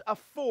promised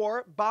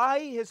afore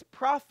by his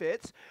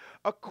prophets,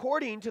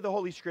 according to the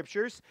Holy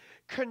Scriptures,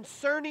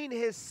 concerning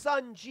his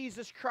Son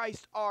Jesus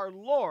Christ our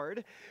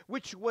Lord,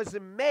 which was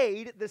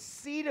made the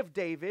seed of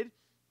David,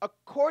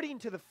 according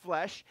to the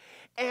flesh,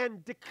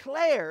 and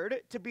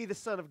declared to be the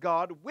Son of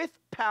God with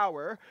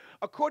power,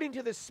 according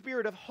to the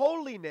Spirit of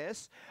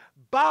holiness,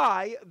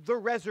 by the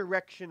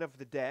resurrection of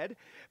the dead,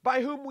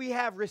 by whom we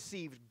have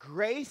received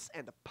grace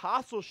and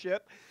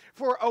apostleship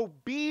for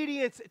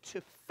obedience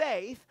to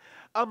faith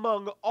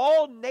among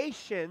all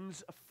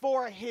nations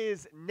for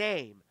his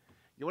name.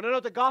 You want to know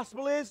what the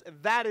gospel is?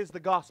 That is the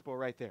gospel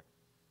right there.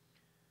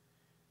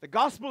 The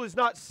gospel is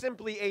not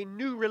simply a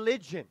new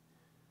religion.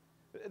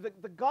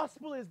 The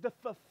gospel is the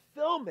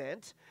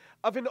fulfillment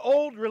of an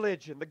old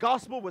religion. The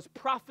gospel was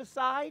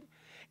prophesied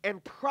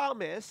and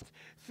promised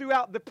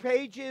throughout the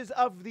pages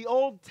of the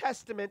Old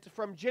Testament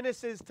from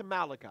Genesis to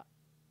Malachi.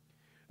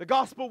 The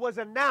gospel was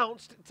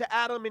announced to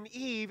Adam and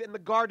Eve in the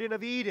Garden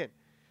of Eden.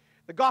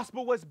 The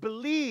gospel was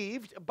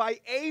believed by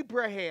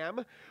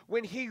Abraham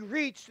when he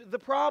reached the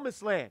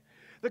promised land.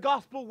 The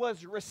gospel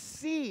was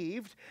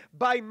received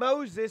by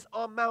Moses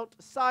on Mount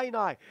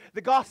Sinai.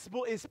 The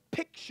gospel is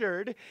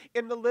pictured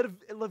in the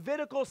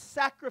Levitical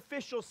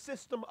sacrificial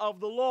system of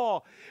the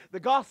law. The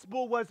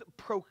gospel was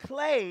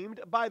proclaimed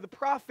by the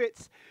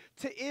prophets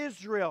to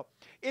Israel.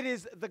 It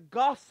is the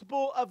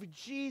gospel of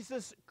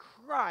Jesus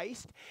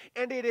Christ,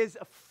 and it is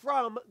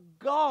from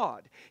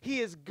God. He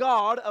is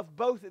God of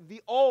both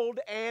the Old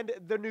and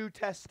the New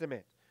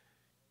Testament.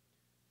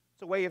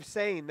 It's a way of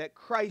saying that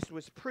Christ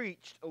was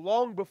preached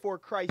long before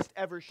Christ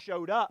ever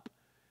showed up.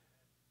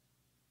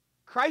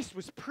 Christ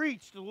was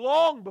preached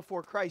long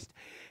before Christ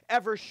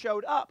ever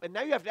showed up. And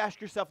now you have to ask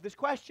yourself this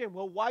question.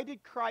 Well, why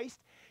did Christ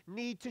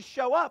need to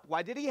show up?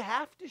 Why did he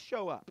have to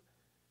show up?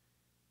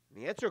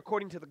 And the answer,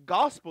 according to the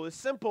gospel, is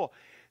simple.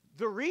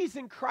 The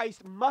reason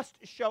Christ must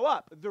show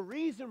up, the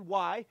reason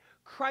why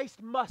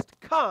Christ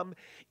must come,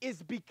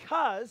 is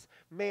because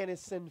man is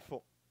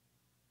sinful.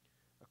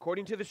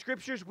 According to the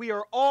Scriptures, we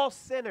are all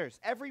sinners,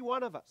 every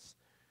one of us.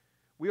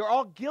 We are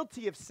all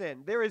guilty of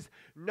sin. There is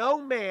no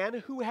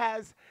man who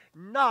has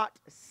not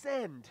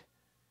sinned.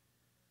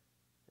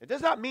 It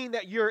does not mean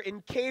that you're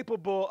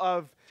incapable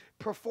of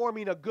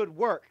performing a good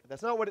work.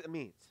 That's not what it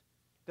means.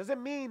 It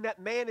doesn't mean that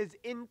man is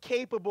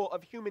incapable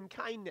of human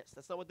kindness.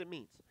 That's not what it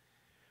means.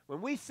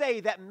 When we say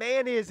that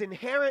man is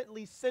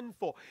inherently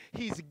sinful,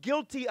 he's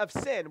guilty of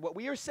sin, what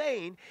we are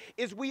saying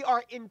is we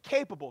are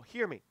incapable.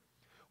 Hear me.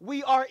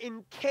 We are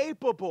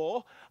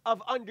incapable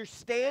of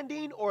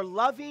understanding or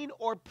loving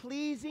or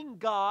pleasing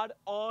God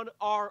on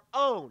our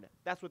own.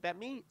 That's what that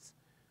means.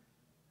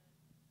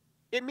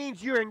 It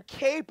means you're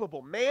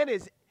incapable. Man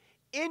is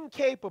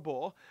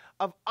incapable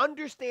of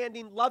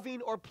understanding,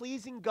 loving, or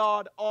pleasing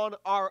God on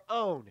our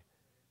own.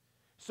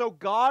 So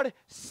God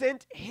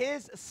sent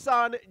his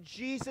Son,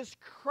 Jesus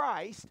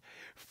Christ,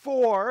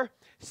 for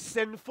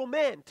sinful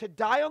men, to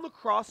die on the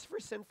cross for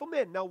sinful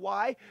men. Now,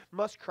 why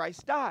must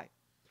Christ die?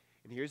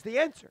 And here's the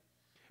answer.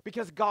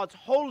 Because God's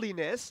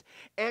holiness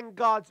and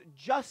God's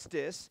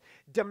justice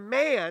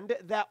demand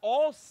that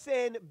all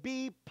sin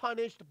be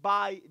punished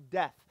by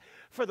death.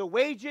 For the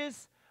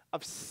wages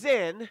of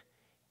sin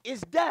is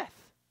death.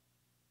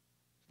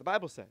 The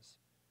Bible says.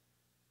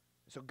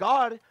 So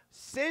God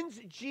sends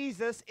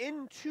Jesus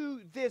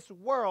into this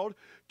world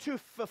to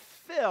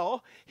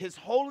fulfill his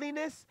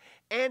holiness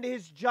and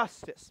his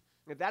justice.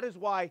 And that is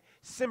why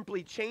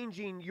simply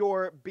changing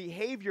your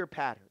behavior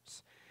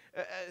patterns,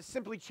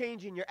 simply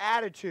changing your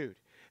attitude,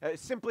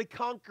 simply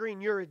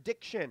conquering your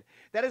addiction.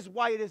 That is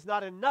why it is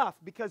not enough,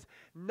 because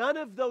none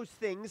of those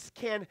things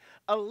can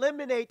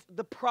eliminate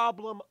the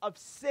problem of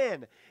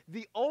sin.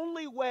 The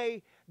only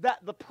way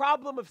that the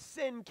problem of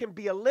sin can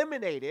be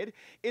eliminated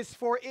is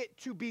for it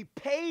to be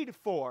paid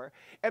for,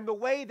 and the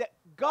way that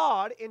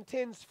God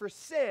intends for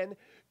sin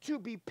to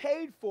be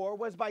paid for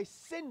was by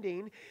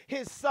sending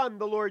his Son,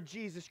 the Lord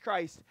Jesus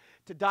Christ,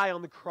 to die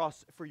on the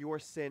cross for your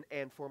sin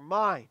and for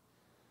mine.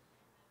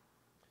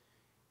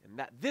 And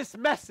that this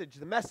message,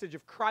 the message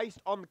of Christ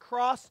on the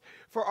cross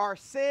for our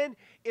sin,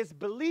 is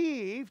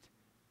believed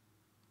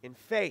in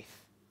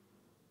faith.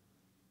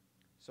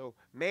 So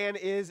man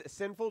is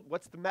sinful.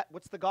 What's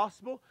the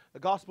gospel? The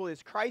gospel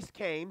is Christ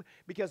came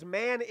because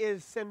man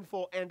is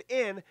sinful and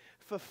in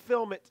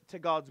fulfillment to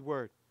God's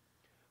word.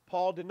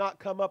 Paul did not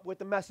come up with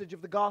the message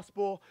of the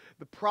gospel.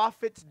 The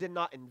prophets did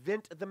not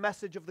invent the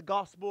message of the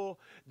gospel.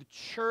 The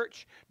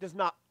church does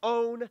not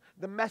own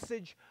the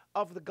message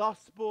of the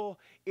gospel.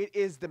 It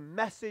is the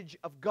message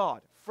of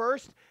God.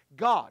 First,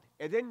 God,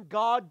 and then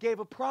God gave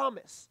a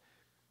promise.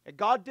 And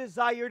God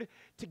desired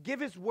to give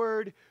his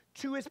word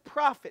to his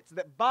prophets,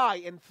 that by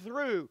and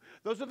through,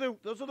 those are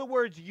the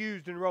words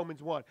used in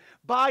Romans 1.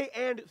 By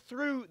and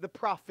through the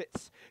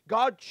prophets,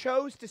 God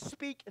chose to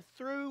speak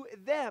through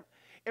them.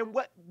 And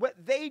what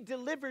they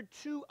delivered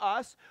to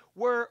us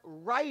were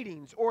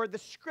writings or the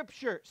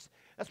scriptures.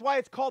 That's why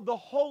it's called the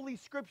Holy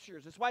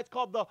Scriptures. That's why it's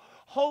called the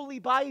Holy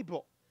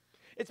Bible.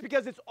 It's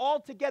because it's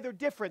altogether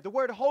different. The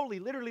word holy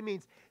literally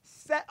means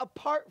set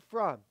apart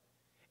from.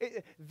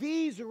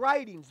 These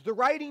writings, the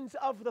writings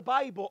of the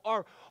Bible,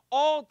 are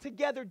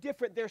altogether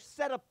different. They're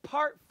set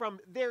apart from,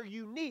 they're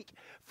unique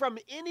from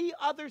any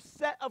other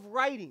set of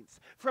writings,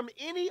 from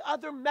any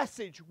other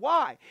message.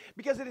 Why?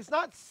 Because it is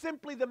not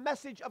simply the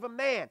message of a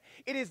man.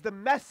 It is the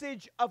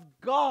message of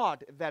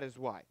God. That is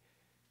why.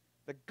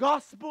 The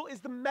gospel is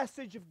the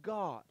message of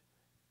God.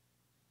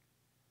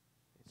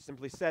 It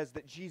simply says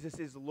that Jesus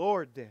is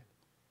Lord then.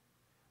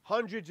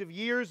 Hundreds of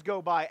years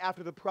go by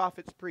after the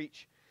prophets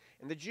preach.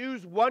 And the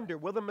Jews wonder,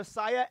 will the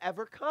Messiah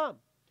ever come?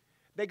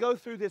 They go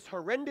through this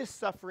horrendous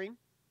suffering.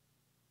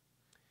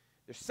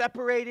 They're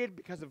separated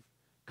because of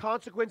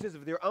consequences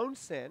of their own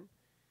sin.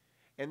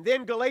 And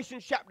then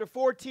Galatians chapter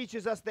 4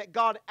 teaches us that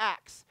God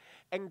acts.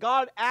 And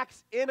God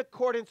acts in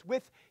accordance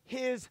with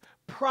his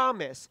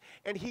promise.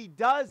 And he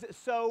does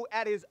so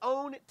at his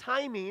own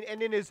timing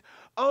and in his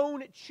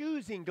own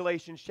choosing,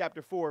 Galatians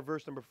chapter 4,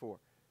 verse number 4.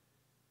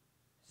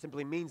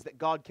 Simply means that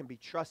God can be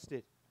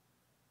trusted.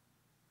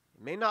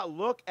 It may not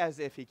look as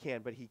if he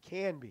can, but he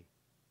can be.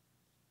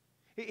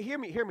 Hear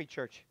me,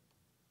 church.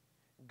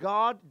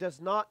 God does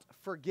not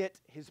forget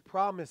his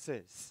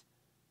promises.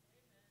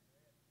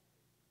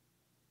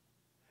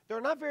 There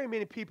are not very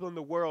many people in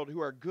the world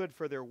who are good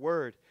for their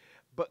word,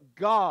 but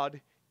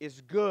God is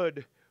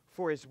good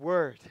for his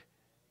word.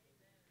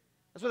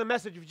 That's what the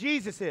message of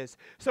Jesus is.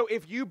 So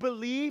if you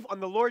believe on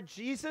the Lord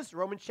Jesus,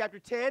 Romans chapter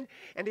 10,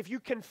 and if you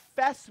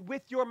confess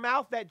with your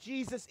mouth that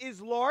Jesus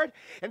is Lord,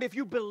 and if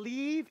you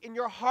believe in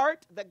your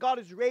heart that God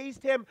has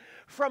raised him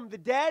from the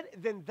dead,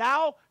 then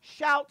thou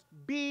shalt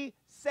be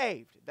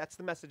saved. That's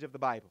the message of the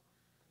Bible.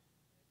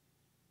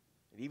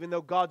 And even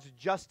though God's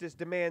justice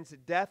demands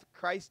death,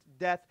 Christ's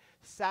death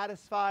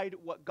satisfied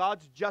what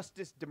God's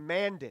justice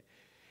demanded.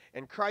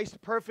 And Christ's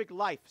perfect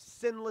life,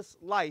 sinless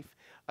life,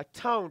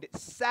 atoned, it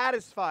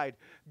satisfied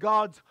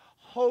God's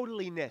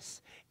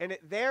holiness. And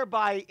it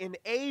thereby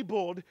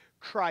enabled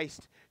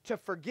Christ to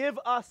forgive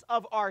us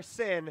of our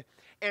sin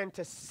and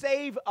to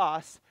save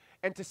us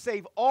and to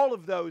save all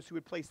of those who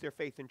would place their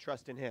faith and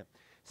trust in him.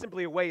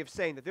 Simply a way of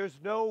saying that there's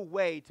no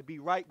way to be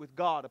right with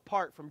God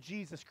apart from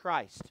Jesus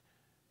Christ.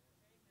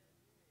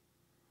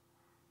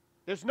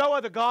 There's no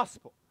other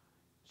gospel,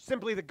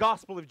 simply the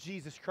gospel of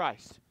Jesus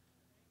Christ.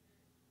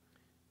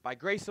 By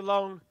grace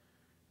alone,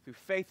 through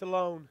faith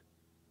alone,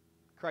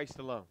 Christ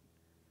alone.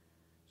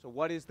 So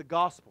what is the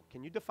gospel?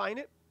 Can you define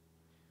it?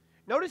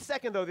 Notice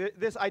second, though,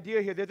 this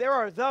idea here, that there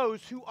are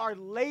those who are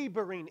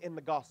laboring in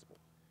the gospel.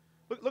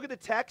 Look at the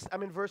text.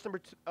 I'm in verse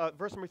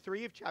number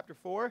 3 of chapter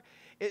 4.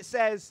 It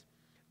says,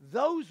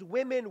 those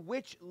women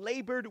which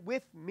labored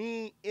with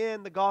me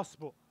in the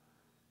gospel.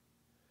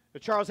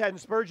 Charles Haddon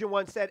Spurgeon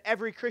once said,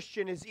 every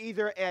Christian is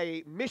either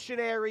a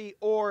missionary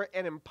or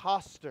an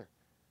imposter.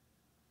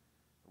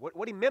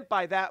 What he meant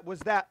by that was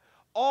that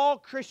all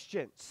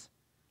Christians,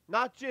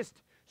 not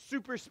just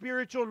super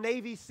spiritual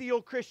Navy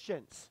SEAL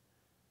Christians,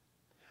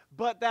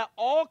 but that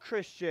all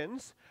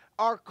Christians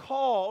are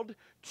called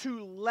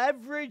to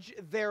leverage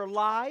their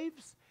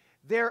lives,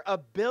 their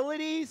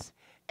abilities,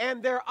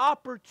 and their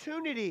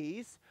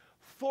opportunities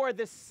for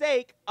the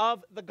sake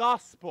of the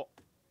gospel.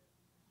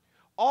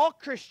 All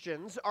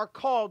Christians are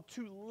called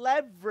to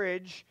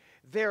leverage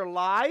their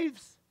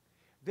lives,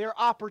 their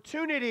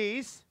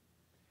opportunities,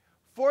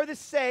 for the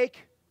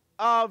sake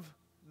of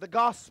the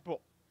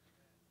gospel.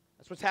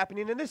 That's what's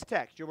happening in this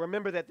text. You'll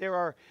remember that there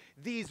are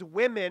these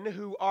women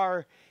who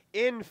are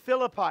in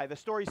Philippi. The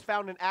story is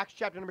found in Acts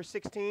chapter number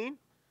 16.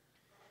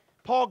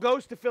 Paul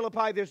goes to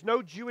Philippi. There's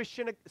no Jewish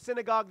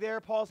synagogue there.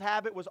 Paul's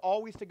habit was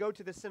always to go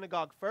to the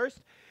synagogue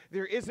first.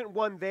 There isn't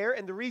one there,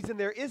 and the reason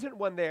there isn't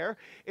one there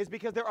is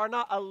because there are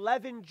not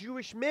 11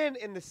 Jewish men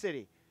in the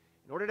city.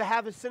 In order to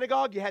have a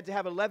synagogue, you had to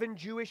have 11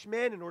 Jewish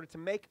men in order to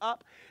make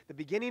up the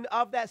beginning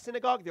of that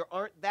synagogue. There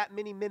aren't that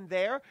many men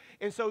there.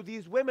 And so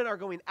these women are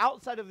going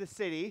outside of the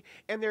city,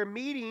 and they're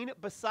meeting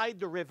beside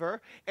the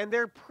river, and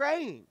they're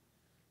praying.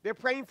 They're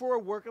praying for a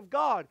work of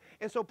God.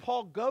 And so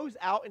Paul goes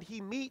out, and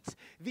he meets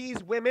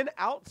these women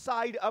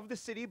outside of the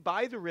city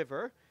by the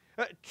river,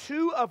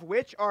 two of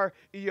which are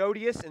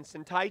Eodias and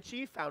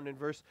Syntyche, found in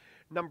verse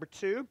number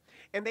 2.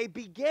 And they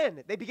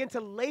begin to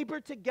labor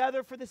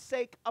together for the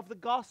sake of the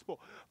gospel.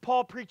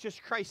 Paul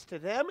preaches Christ to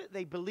them.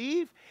 They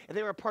believe, and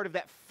they were a part of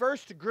that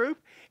first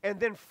group. And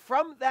then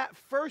from that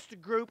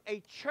first group, a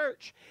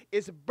church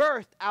is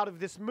birthed out of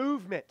this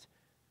movement.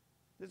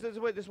 This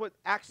is what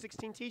Acts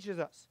 16 teaches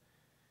us.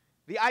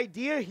 The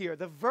idea here,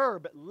 the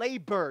verb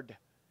labored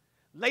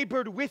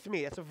with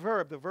me. That's a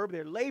verb. The verb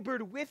there,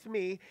 labored with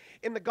me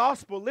in the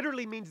gospel,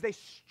 literally means they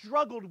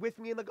struggled with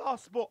me in the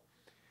gospel.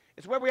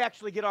 It's where we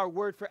actually get our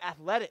word for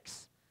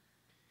athletics.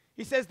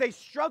 He says they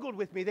struggled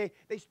with me. They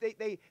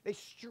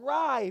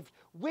strived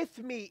with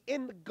me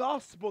in the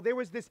gospel. There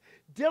was this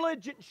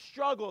diligent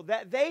struggle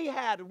that they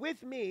had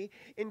with me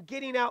in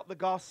getting out the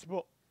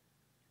gospel.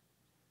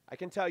 I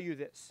can tell you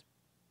this,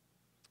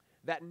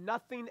 that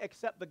nothing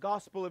except the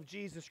gospel of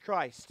Jesus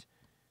Christ,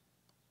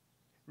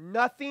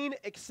 nothing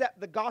except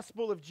the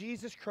gospel of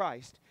Jesus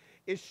Christ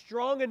is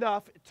strong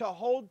enough to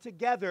hold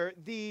together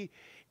the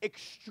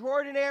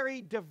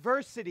extraordinary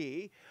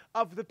diversity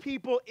of the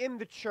people in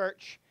the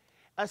church,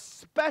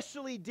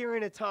 especially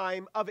during a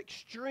time of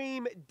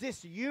extreme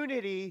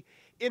disunity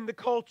in the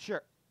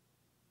culture.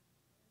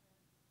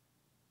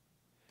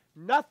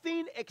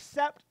 Nothing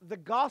except the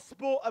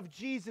gospel of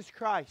Jesus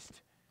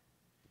Christ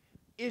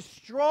is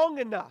strong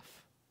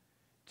enough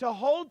to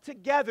hold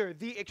together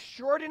the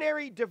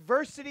extraordinary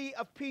diversity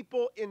of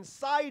people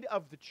inside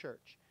of the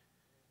church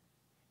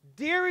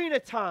during a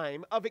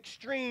time of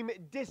extreme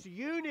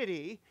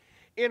disunity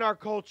in our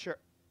culture.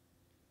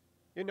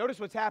 You notice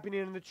what's happening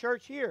in the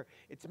church here.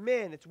 It's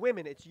men, it's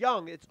women, it's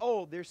young, it's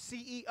old. There's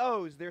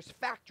CEOs, there's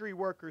factory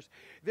workers,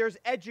 there's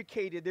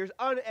educated, there's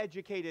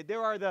uneducated.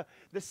 There are the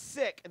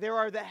sick, there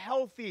are the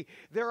healthy,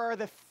 there are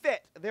the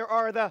fit, there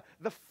are the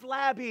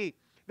flabby.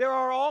 There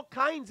are all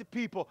kinds of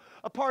people,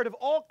 a part of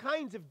all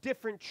kinds of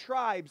different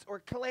tribes or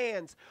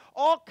clans,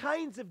 all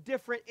kinds of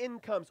different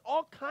incomes,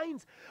 all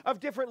kinds of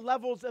different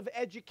levels of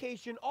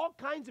education, all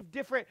kinds of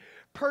different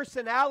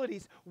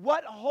personalities.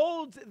 What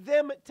holds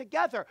them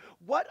together?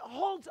 What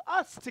holds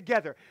us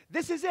together?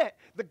 This is it.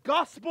 The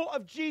gospel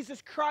of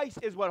Jesus Christ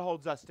is what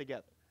holds us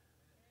together.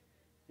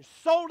 You're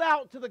sold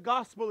out to the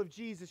gospel of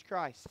Jesus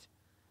Christ.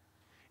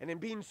 And in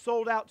being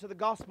sold out to the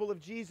gospel of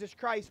Jesus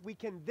Christ, we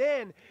can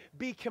then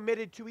be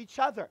committed to each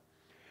other.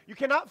 You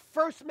cannot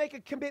first make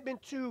a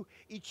commitment to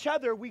each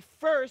other. We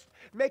first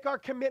make our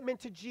commitment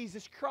to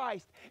Jesus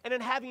Christ. And in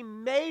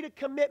having made a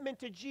commitment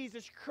to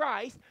Jesus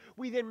Christ,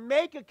 we then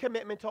make a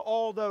commitment to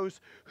all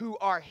those who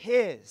are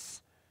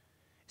His.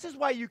 This is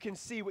why you can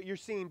see what you're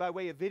seeing by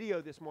way of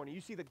video this morning. You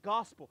see the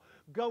gospel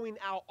going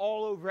out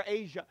all over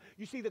Asia.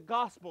 You see the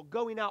gospel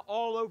going out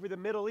all over the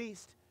Middle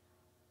East.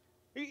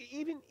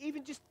 Even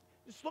just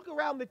look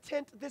around the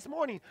tent this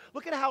morning.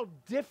 Look at how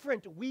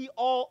different we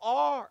all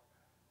are.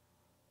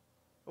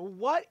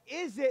 What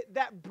is it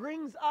that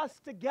brings us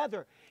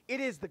together? It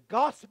is the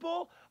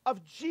gospel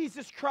of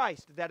Jesus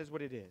Christ. That is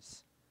what it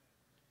is.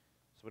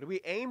 So what do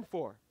we aim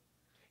for?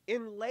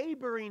 In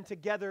laboring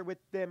together with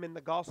them in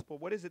the gospel,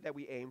 what is it that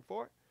we aim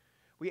for?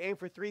 We aim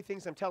for 3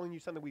 things. I'm telling you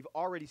something we've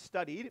already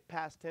studied,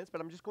 past tense, but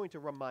I'm just going to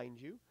remind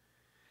you.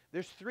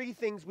 There's 3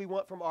 things we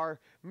want from our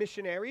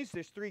missionaries.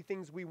 There's 3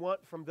 things we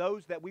want from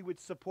those that we would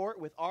support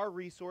with our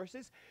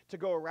resources to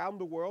go around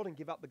the world and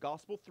give out the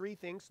gospel. 3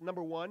 things.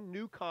 Number 1,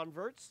 new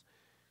converts.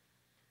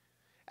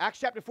 Acts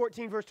chapter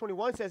 14, verse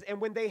 21 says,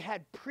 and when they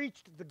had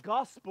preached the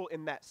gospel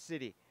in that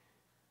city.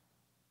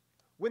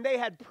 When they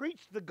had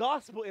preached the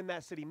gospel in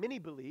that city, many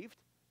believed.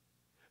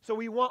 So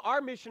we want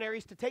our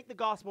missionaries to take the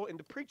gospel and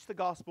to preach the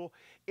gospel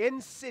in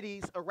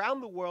cities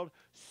around the world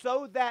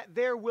so that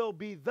there will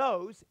be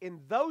those in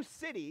those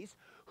cities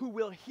who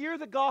will hear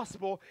the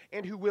gospel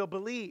and who will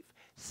believe.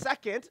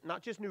 Second,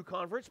 not just new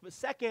converts, but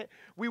second,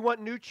 we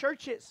want new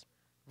churches.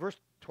 Verse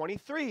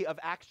 23 of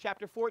Acts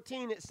chapter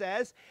 14, it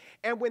says,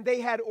 and when they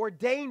had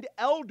ordained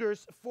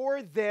elders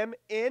for them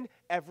in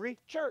every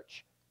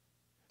church.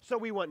 So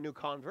we want new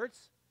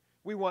converts.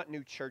 We want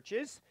new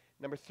churches.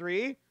 Number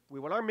 3, we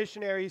want our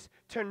missionaries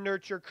to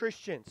nurture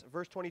Christians.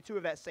 Verse 22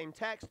 of that same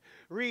text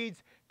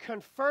reads,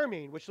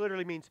 confirming, which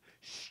literally means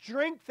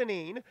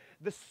strengthening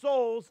the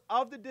souls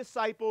of the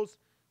disciples,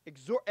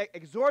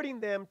 exhorting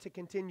them to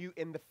continue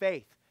in the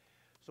faith.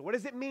 So what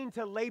does it mean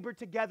to labor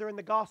together in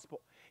the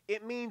gospel?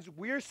 It means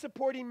we're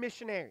supporting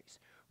missionaries.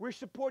 We're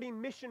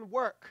supporting mission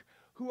work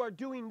who are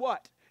doing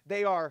what?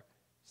 They are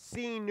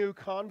seeing new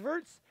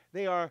converts.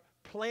 They are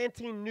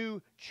planting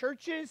new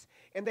churches,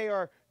 and they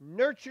are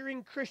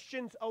nurturing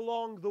Christians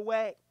along the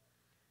way.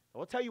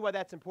 I'll tell you why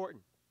that's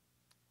important.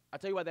 I'll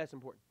tell you why that's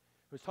important.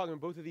 I was talking to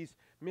both of these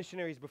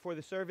missionaries before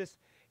the service,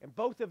 and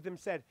both of them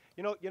said,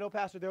 you know,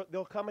 Pastor,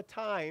 there'll come a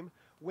time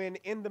when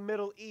in the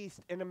Middle East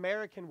an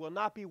American will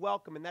not be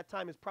welcome, and that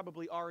time is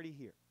probably already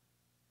here.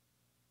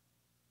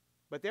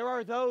 But there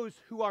are those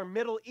who are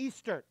Middle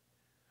Eastern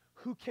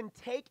who can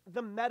take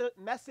the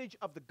message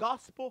of the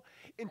gospel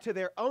into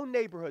their own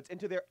neighborhoods,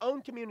 into their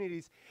own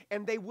communities,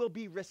 and they will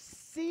be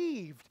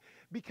received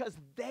because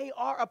they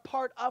are a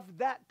part of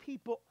that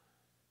people.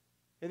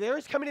 And there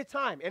is coming a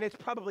time, and it's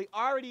probably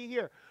already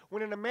here,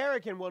 when an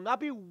American will not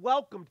be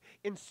welcomed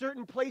in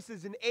certain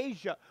places in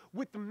Asia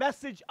with the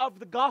message of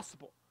the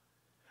gospel.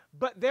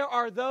 But there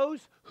are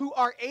those who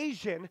are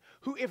Asian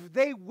who, if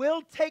they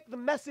will take the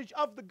message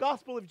of the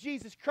gospel of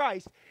Jesus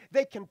Christ,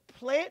 they can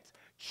plant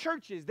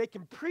churches, they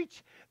can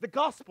preach the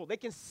gospel, they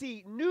can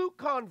see new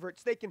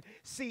converts, they can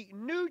see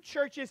new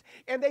churches,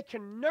 and they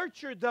can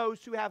nurture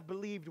those who have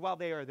believed while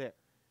they are there.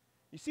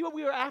 You see what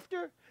we are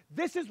after?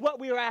 This is what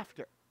we are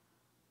after.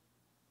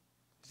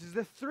 This is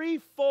the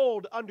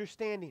threefold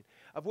understanding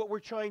of what we're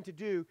trying to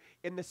do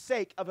in the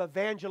sake of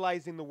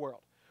evangelizing the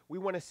world. We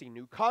want to see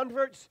new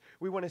converts,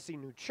 we want to see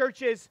new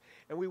churches,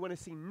 and we want to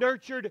see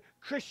nurtured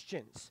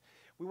Christians.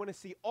 We want to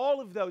see all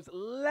of those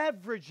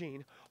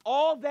leveraging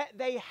all that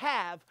they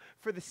have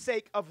for the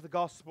sake of the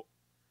gospel.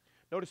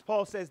 Notice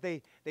Paul says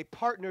they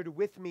partnered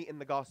with me in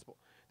the gospel.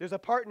 There's a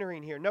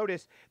partnering here.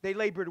 Notice they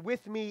labored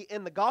with me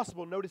in the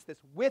gospel. Notice this,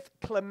 with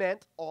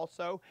Clement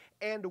also,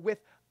 and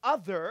with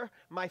other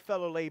my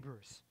fellow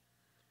laborers.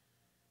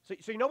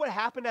 So you know what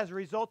happened as a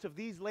result of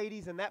these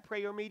ladies in that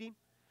prayer meeting?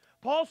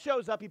 Paul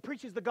shows up, he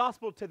preaches the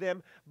gospel to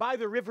them by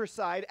the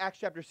riverside, Acts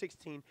chapter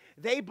 16.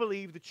 They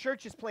believe, the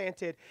church is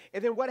planted,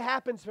 and then what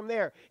happens from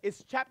there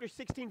is chapter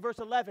 16, verse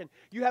 11.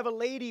 You have a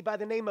lady by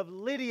the name of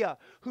Lydia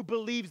who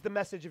believes the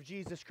message of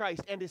Jesus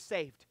Christ and is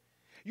saved.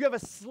 You have a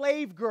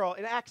slave girl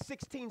in Acts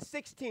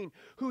 16:16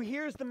 who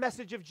hears the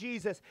message of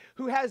Jesus,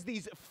 who has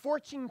these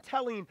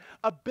fortune-telling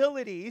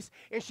abilities,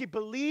 and she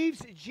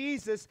believes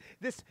Jesus.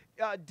 This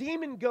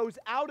demon goes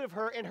out of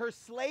her, and her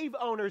slave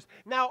owners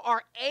now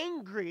are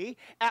angry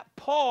at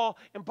Paul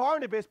and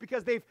Barnabas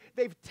because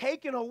they've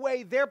taken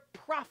away their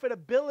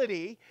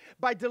profitability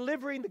by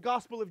delivering the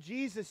gospel of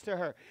Jesus to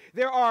her.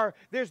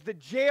 There's the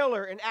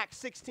jailer in Acts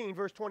 16,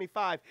 verse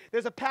 25.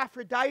 There's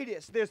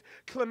Epaphroditus. There's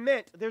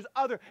Clement. There's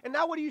other. And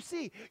now what do you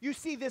see? You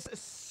see this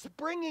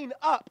springing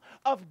up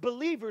of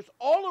believers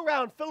all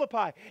around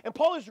Philippi. And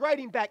Paul is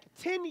writing back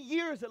 10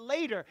 years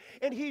later,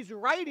 and he's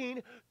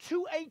writing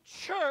to a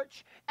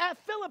church at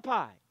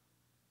Philippi.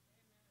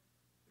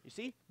 You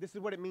see, this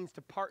is what it means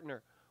to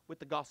partner with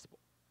the gospel.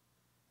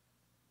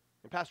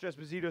 And Pastor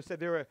Esposito said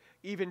there were,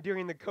 even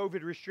during the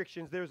COVID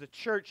restrictions, there was a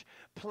church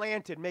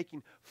planted,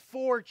 making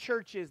 4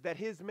 churches that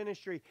his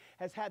ministry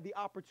has had the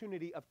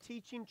opportunity of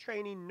teaching,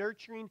 training,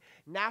 nurturing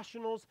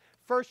nationals,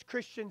 first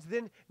Christians,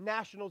 then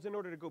nationals, in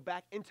order to go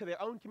back into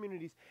their own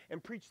communities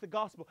and preach the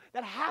gospel.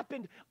 That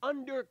happened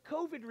under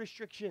COVID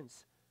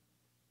restrictions.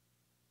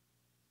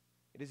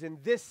 It is in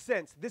this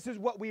sense, this is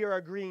what we are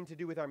agreeing to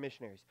do with our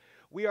missionaries.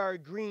 We are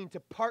agreeing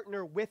to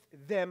partner with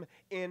them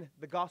in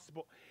the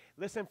gospel.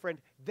 Listen, friend,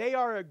 they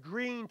are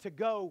agreeing to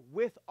go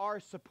with our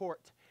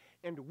support,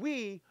 and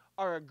we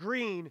are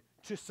agreeing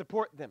to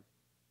support them.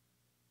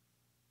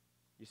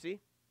 You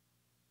see?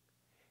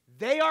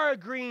 They are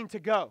agreeing to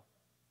go.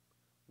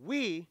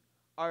 We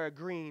are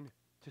agreeing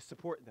to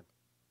support them.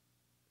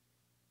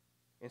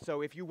 And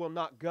so if you will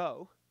not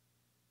go,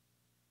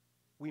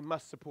 we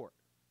must support.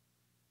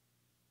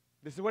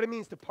 This is what it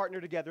means to partner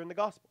together in the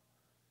gospel.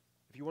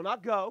 If you will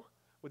not go,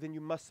 well, then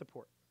you must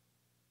support.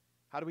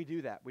 How do we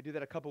do that? We do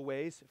that a couple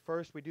ways.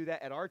 First, we do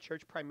that at our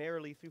church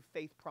primarily through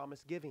faith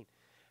promise giving.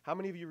 How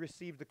many of you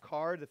received the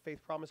card, the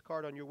faith promise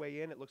card, on your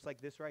way in? It looks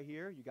like this right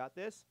here. You got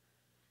this?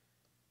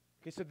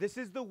 Okay, so this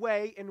is the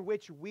way in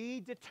which we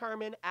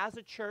determine as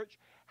a church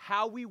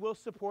how we will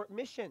support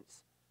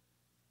missions.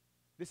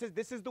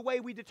 This is the way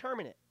we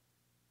determine it.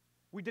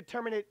 We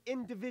determine it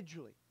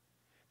individually.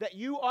 That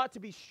you ought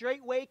to be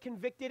straightway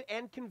convicted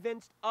and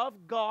convinced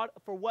of God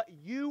for what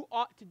you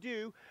ought to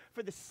do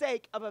for the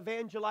sake of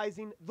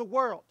evangelizing the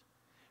world.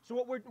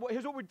 So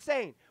here's what we're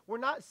saying. We're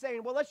not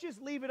saying, well, let's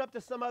just leave it up to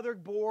some other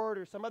board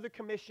or some other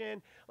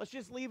commission. Let's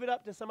just leave it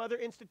up to some other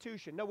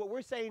institution. No, what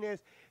we're saying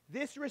is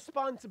this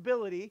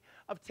responsibility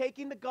of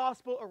taking the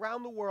gospel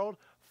around the world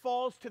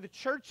falls to the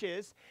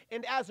churches,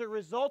 and as a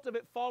result of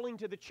it falling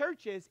to the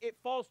churches, it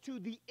falls to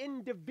the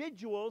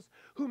individuals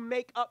who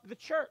make up the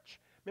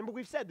church. Remember,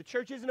 we've said the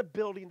church isn't a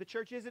building, the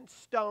church isn't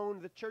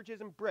stone, the church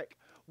isn't brick.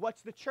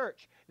 What's the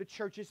church? The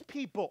church is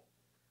people.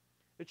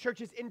 The church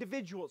is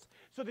individuals.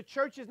 So the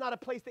church is not a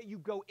place that you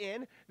go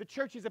in. The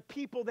church is a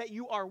people that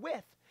you are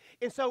with.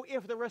 And so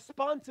if the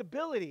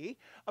responsibility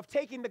of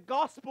taking the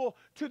gospel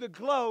to the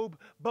globe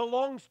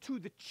belongs to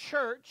the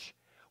church,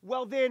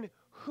 well then,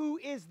 who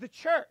is the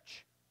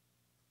church?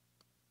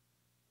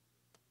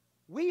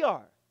 We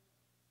are.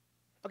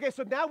 Okay,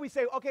 so now we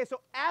say, okay, so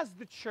as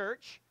the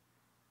church,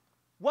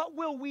 what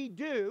will we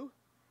do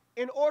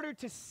in order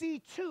to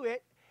see to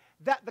it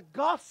that the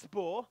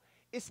gospel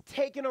is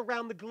taken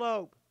around the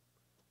globe?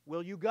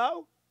 Will you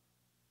go?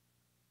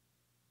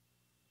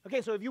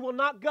 Okay, so if you will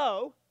not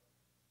go,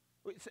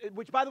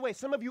 Which, by the way,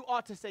 some of you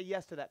ought to say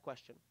yes to that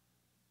question.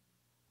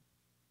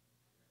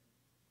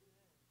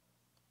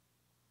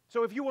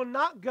 So if you will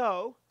not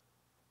go,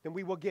 then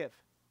we will give.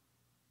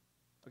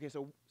 Okay,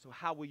 so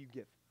how will you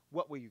give?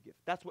 What will you give?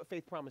 That's what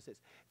faith promise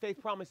is.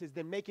 Faith promise is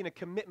then making a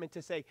commitment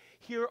to say,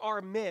 here are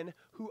men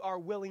who are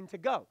willing to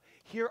go.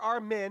 Here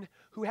are men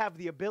who have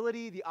the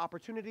ability, the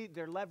opportunity,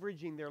 they're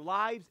leveraging their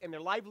lives and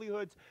their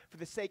livelihoods for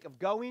the sake of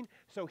going.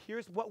 So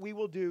here's what we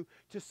will do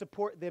to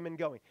support them in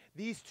going.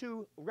 These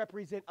two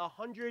represent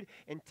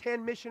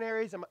 110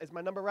 missionaries. Is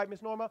my number right,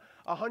 Miss Norma?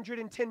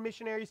 110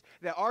 missionaries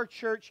that our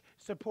church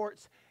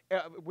supports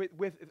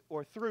with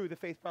or through the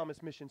Faith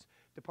Promise Missions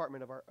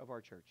Department of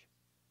our church.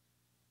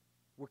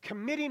 We're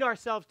committing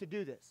ourselves to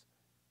do this.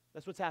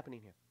 That's what's happening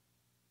here.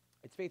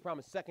 It's Faith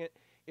Promise. Second,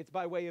 it's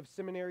by way of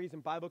seminaries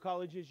and Bible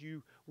colleges.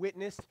 You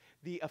witnessed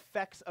the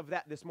effects of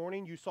that this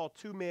morning. You saw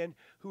two men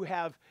who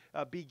have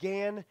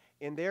began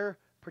in their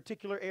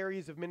particular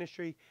areas of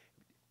ministry,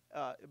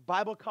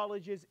 Bible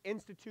colleges,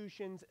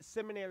 institutions,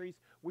 seminaries,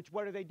 which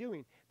what are they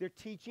doing? They're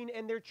teaching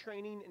and they're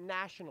training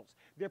nationals.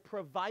 They're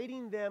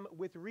providing them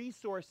with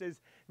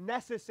resources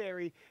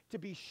necessary to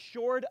be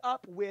shored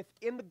up with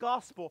in the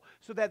gospel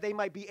so that they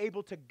might be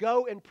able to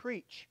go and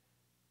preach.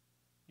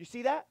 You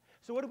see that?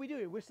 So what are we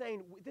doing? We're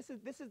saying this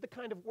is the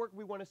kind of work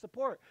we want to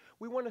support.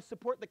 We want to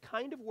support the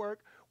kind of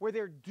work where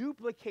they're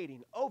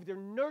duplicating. Oh, they're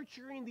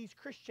nurturing these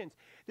Christians.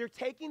 They're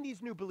taking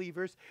these new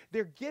believers.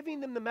 They're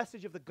giving them the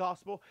message of the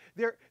gospel.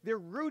 They're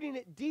rooting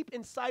it deep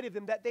inside of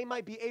them that they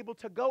might be able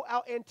to go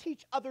out and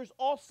teach others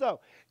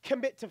also.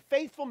 Commit to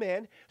faithful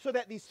men so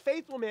that these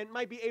faithful men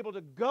might be able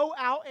to go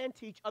out and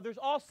teach others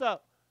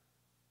also.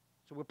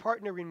 So we're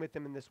partnering with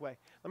them in this way.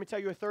 Let me tell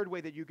you a third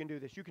way that you can do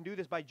this. You can do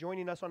this by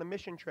joining us on a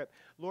mission trip.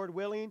 Lord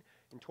willing,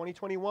 in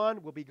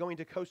 2021, we'll be going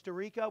to Costa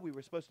Rica. We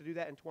were supposed to do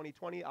that in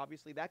 2020.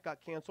 Obviously, that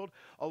got canceled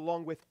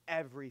along with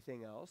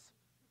everything else.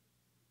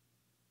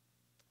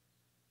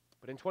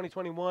 But in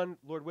 2021,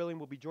 Lord willing,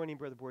 we'll be joining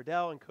Brother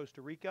Bordell in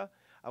Costa Rica.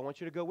 I want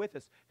you to go with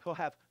us. He'll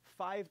have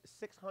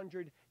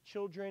 500-600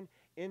 children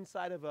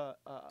inside of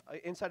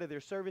their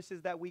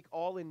services that week,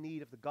 all in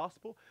need of the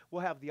gospel.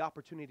 We'll have the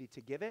opportunity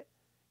to give it.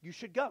 You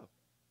should go.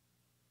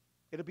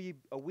 It'll be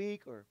a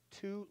week or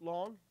two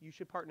long. You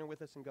should partner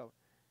with us and go.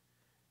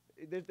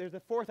 There's a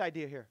fourth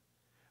idea here.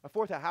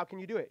 How can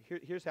you do it?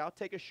 Here's how.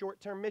 Take a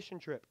short-term mission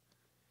trip.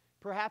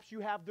 Perhaps you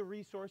have the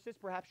resources.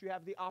 Perhaps you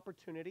have the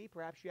opportunity.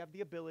 Perhaps you have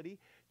the ability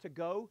to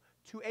go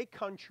to a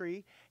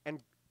country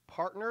and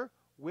partner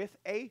with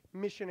a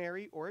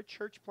missionary or a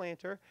church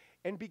planter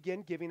and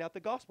begin giving out the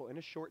gospel in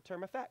a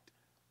short-term effect.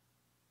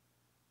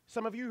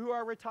 Some of you who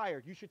are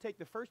retired, you should take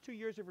the first 2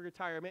 years of your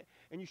retirement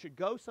and you should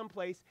go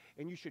someplace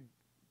and you should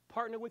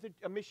partner with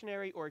a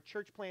missionary or a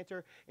church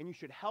planter and you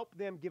should help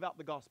them give out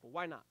the gospel.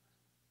 Why not?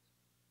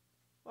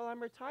 Well,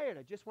 I'm retired.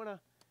 I just want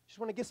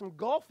to get some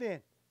golf in.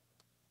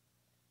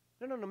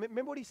 No.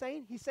 Remember what he's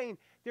saying? He's saying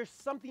there's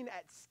something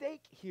at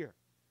stake here.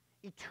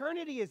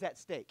 Eternity is at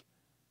stake.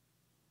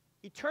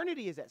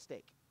 Eternity is at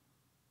stake.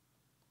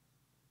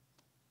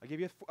 I'll give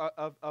you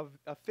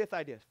a fifth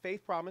idea.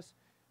 Faith promise,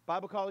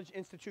 Bible college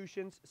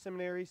institutions,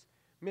 seminaries,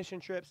 mission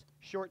trips,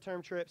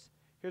 short-term trips.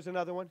 Here's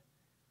another one.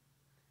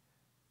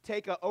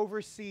 Take an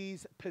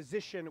overseas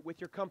position with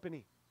your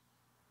company.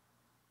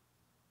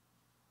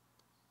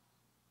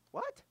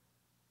 What?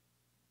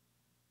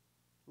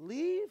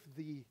 Leave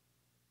the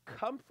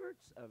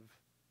comforts of,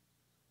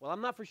 well, I'm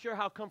not for sure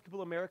how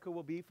comfortable America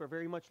will be for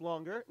very much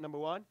longer, number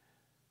one.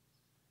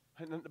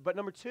 But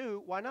number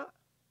two, why not?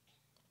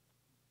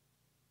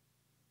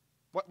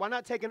 Why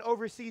not take an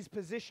overseas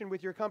position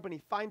with your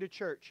company? Find a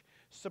church,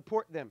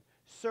 support them,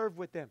 serve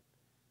with them.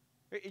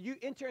 You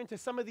enter into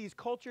some of these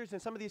cultures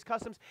and some of these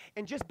customs,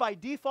 and just by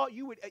default,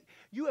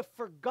 you have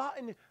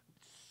forgotten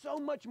so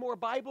much more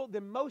Bible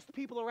than most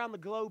people around the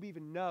globe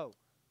even know.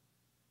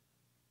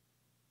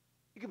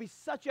 It could be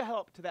such a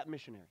help to that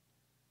missionary.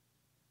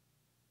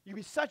 You could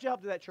be such a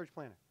help to that church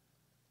planter.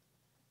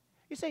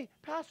 You say,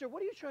 Pastor,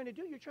 what are you trying to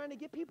do? You're trying to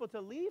get people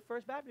to leave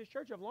First Baptist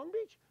Church of Long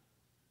Beach?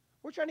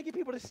 We're trying to get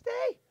people to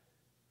stay.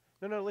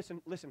 No,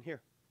 listen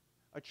here.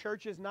 A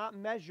church is not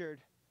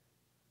measured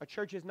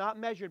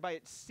by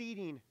its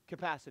seating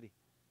capacity.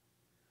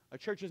 A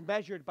church is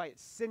measured by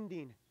its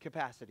sending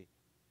capacity.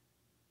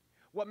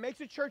 What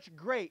makes a church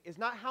great is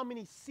not how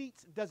many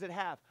seats does it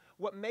have.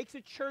 What makes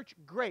a church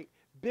great,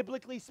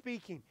 biblically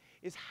speaking,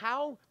 is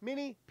how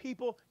many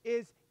people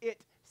is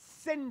it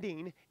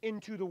sending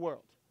into the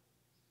world.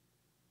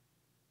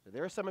 So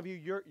there are some of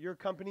you, your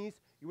companies,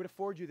 it would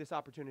afford you this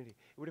opportunity.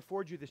 It would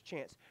afford you this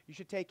chance. You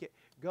should take it.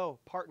 Go,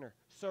 partner,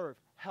 serve,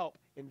 help,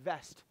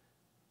 invest.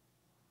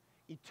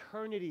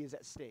 Eternity is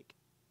at stake.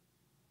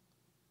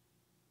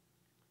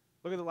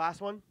 Look at the last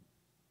one.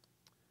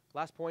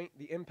 Last point,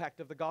 the impact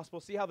of the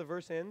gospel. See how the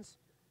verse ends?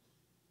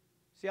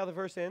 See how the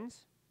verse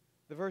ends?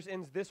 The verse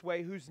ends this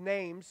way, whose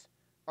names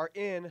are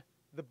in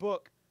the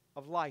book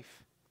of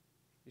life.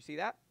 You see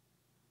that?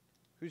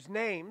 Whose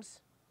names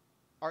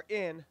are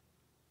in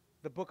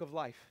the book of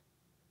life.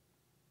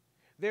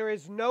 There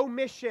is no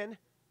mission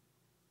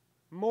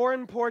more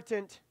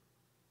important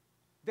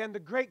than the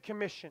Great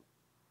Commission.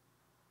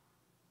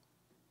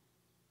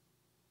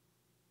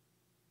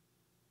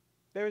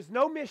 There is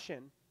no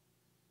mission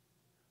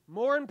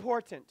more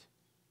important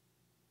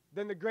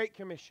than the Great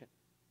Commission.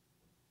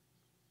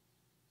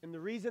 And the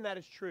reason that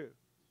is true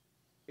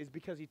is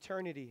because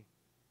eternity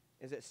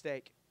is at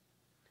stake.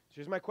 So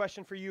here's my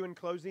question for you in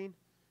closing.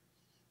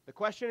 The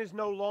question is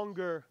no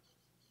longer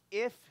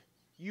if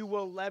you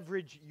will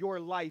leverage your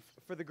life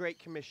for the Great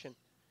Commission.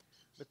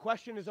 The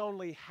question is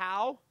only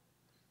how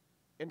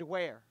and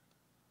where.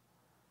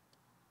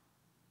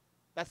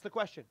 That's the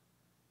question.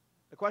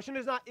 The question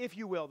is not if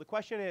you will. The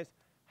question is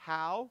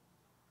how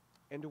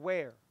and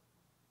where.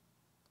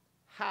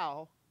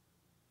 How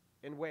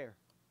and where.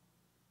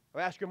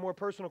 I'll ask you a more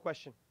personal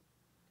question.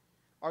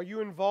 Are you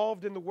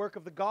involved in the work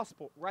of the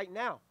gospel right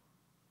now?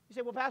 You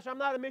say, well, Pastor, I'm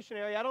not a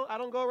missionary. I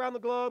don't go around the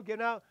globe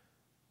giving out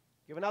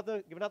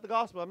the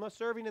gospel. I'm not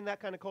serving in that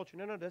kind of culture.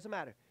 No, it doesn't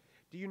matter.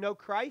 Do you know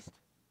Christ?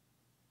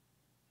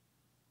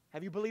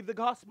 Have you believed the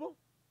gospel?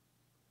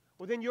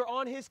 Well, then you're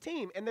on his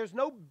team, and there's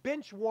no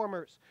bench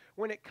warmers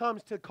when it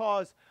comes to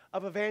cause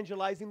of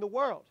evangelizing the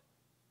world.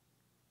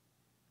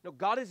 No,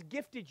 God has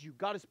gifted you.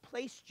 God has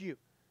placed you.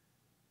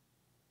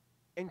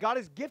 And God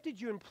has gifted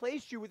you and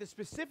placed you with a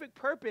specific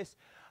purpose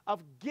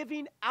of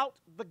giving out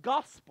the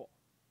gospel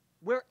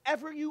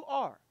wherever you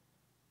are,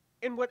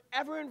 in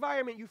whatever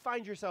environment you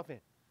find yourself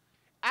in.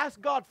 Ask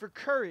God for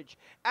courage.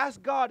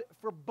 Ask God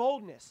for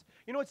boldness.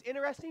 You know what's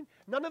interesting?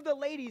 None of the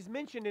ladies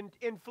mentioned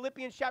in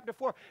Philippians chapter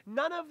 4,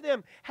 none of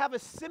them have a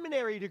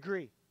seminary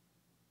degree.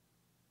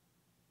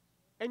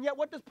 And yet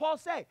what does Paul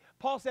say?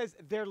 Paul says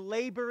they're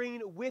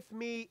laboring with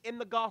me in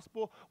the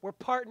gospel. We're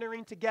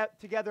partnering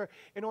together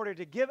in order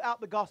to give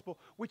out the gospel,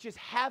 which is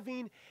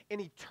having an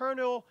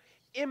eternal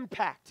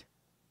impact.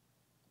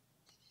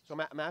 So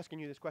I'm asking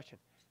you this question.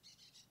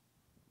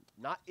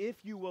 Not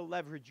if you will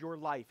leverage your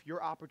life,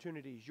 your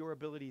opportunities, your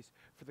abilities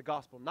for the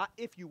gospel. Not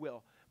if you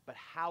will, but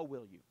how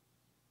will you?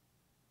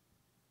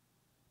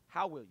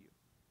 How will you?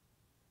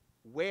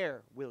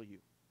 Where will you?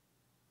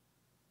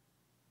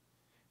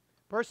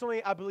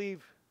 Personally, I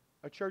believe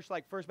a church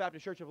like First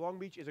Baptist Church of Long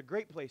Beach is a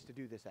great place to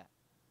do this at.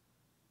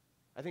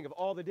 I think of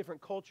all the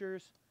different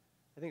cultures.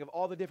 I think of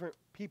all the different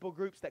people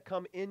groups that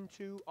come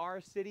into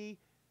our city,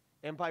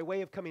 and by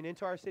way of coming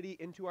into our city,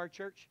 into our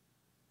church.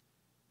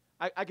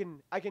 I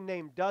can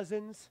name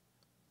dozens.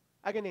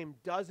 I can name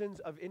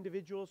dozens of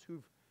individuals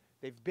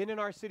they've been in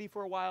our city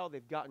for a while.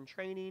 They've gotten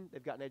training.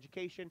 They've gotten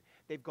education.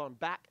 They've gone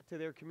back to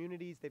their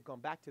communities. They've gone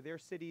back to their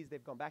cities.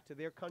 They've gone back to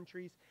their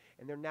countries,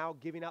 and they're now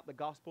giving out the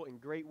gospel in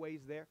great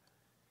ways there.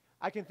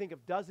 I can think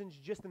of dozens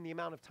just in the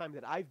amount of time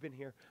that I've been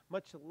here,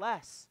 much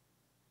less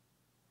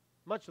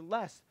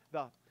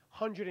the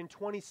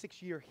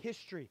 126-year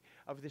history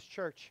of this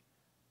church.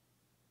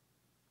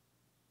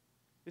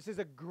 This is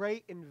a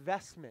great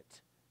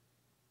investment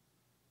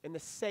in the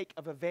sake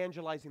of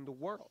evangelizing the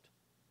world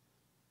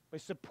by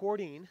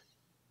supporting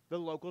the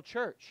local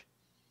church.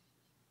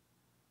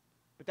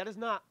 But that is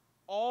not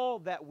all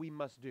that we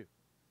must do.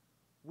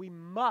 We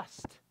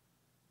must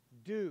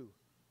do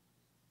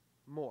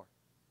more.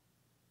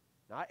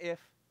 Not if,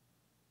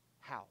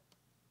 how.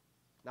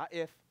 Not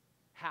if,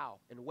 how,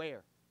 and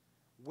where.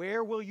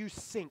 Where will you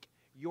sink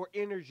your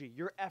energy,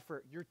 your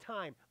effort, your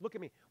time? Look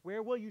at me.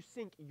 Where will you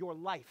sink your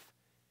life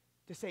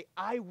to say,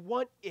 I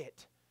want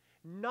it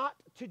not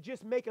to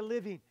just make a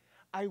living.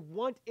 I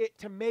want it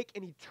to make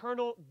an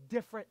eternal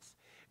difference.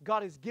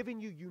 God has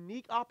given you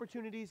unique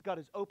opportunities. God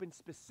has opened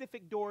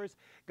specific doors.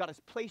 God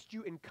has placed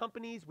you in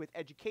companies with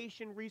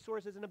education,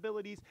 resources, and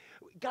abilities.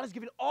 God has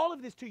given all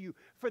of this to you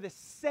for the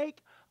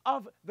sake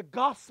of the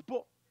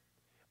gospel.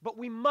 But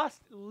we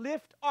must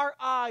lift our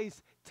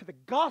eyes to the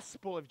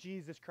gospel of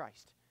Jesus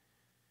Christ.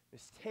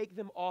 Let's take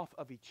them off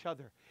of each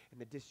other and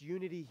the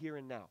disunity here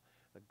and now.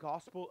 The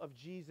gospel of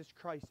Jesus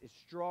Christ is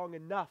strong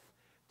enough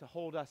to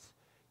hold us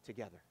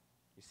together.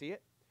 You see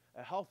it?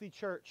 A healthy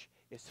church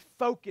is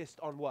focused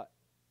on what?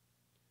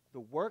 The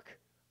work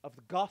of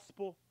the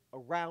gospel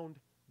around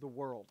the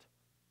world.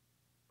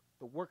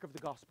 The work of the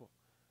gospel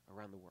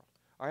around the world.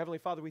 Our Heavenly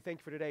Father, we thank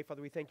you for today.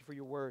 Father, we thank you for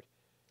your word.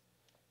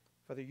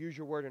 Father, use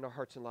your word in our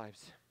hearts and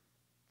lives.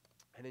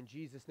 And in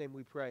Jesus' name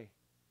we pray.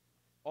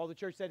 All the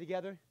church said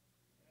together?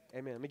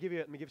 Amen. Let me give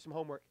you some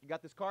homework. You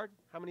got this card?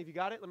 How many of you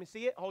got it? Let me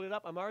see it. Hold it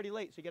up. I'm already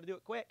late, so you got to do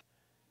it quick.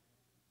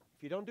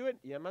 If you don't do it,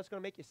 I'm just going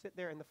to make you sit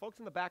there. And the folks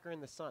in the back are in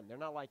the sun. They're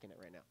not liking it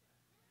right now.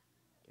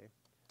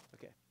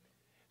 Okay.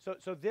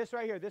 So this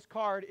right here, this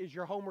card is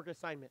your homework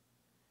assignment.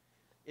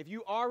 If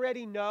you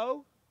already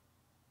know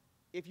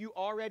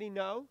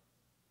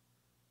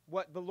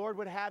what the Lord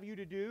would have you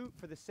to do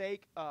for the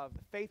sake of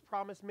Faith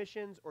Promise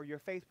Missions or your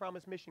Faith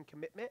Promise Mission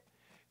commitment,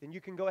 then you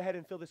can go ahead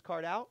and fill this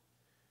card out.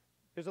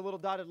 There's a little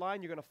dotted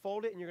line. You're going to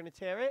fold it and you're going to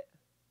tear it.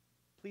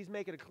 Please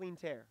make it a clean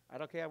tear. I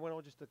don't care. I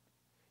want just to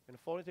going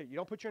to fold it there. You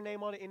don't put your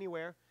name on it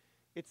anywhere.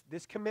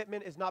 This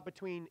commitment is not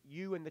between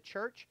you and the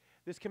church.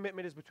 This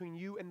commitment is between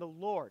you and the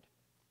Lord.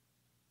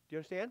 Do you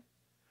understand?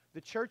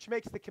 The church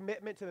makes the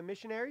commitment to the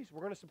missionaries.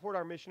 We're going to support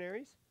our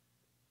missionaries.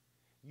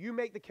 You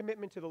make the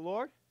commitment to the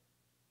Lord.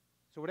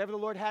 So whatever the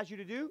Lord has you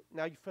to do,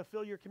 now you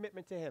fulfill your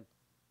commitment to him.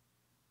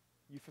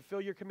 You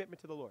fulfill your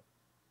commitment to the Lord.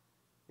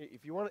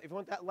 If you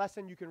want that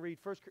lesson, you can read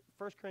 1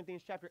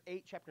 Corinthians chapter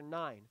 8, chapter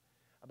 9,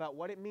 about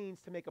what it means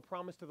to make a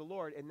promise to the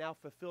Lord and now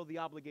fulfill the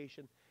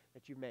obligation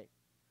that you've made.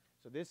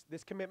 So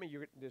this commitment,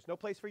 there's no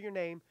place for your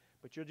name,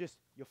 but you'll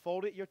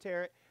fold it, you'll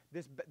tear it.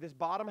 This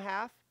bottom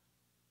half,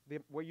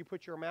 where you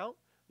put your amount,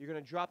 you're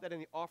going to drop that in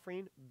the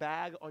offering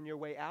bag on your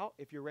way out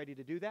if you're ready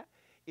to do that.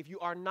 If you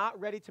are not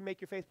ready to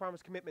make your faith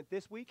promise commitment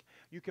this week,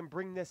 you can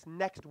bring this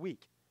next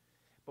week.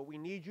 But we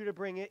need you to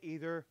bring it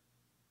either,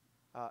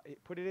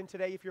 put it in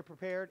today if you're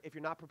prepared. If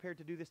you're not prepared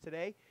to do this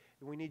today,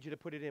 then we need you to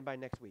put it in by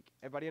next week.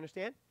 Everybody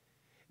understand?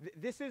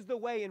 This is the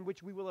way in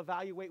which we will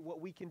evaluate what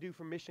we can do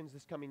for missions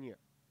this coming year.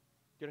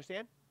 Do you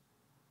understand?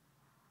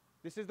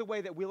 This is the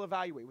way that we'll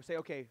evaluate. We'll say,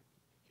 okay,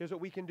 here's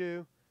what we can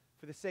do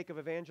for the sake of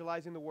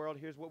evangelizing the world.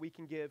 Here's what we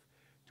can give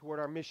toward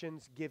our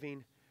missions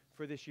giving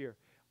for this year.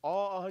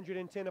 All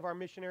 110 of our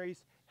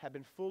missionaries have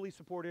been fully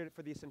supported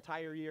for this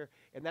entire year,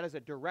 and that is a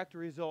direct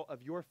result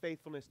of your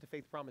faithfulness to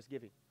faith promise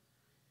giving.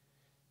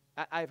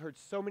 I've heard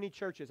so many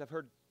churches, I've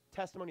heard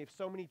testimony of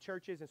so many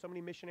churches and so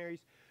many missionaries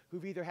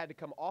who've either had to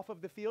come off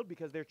of the field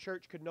because their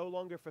church could no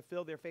longer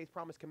fulfill their faith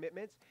promise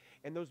commitments,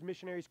 and those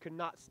missionaries could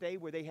not stay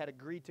where they had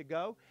agreed to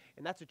go,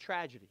 and that's a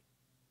tragedy.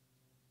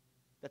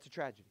 That's a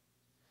tragedy.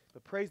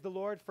 But praise the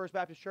Lord, First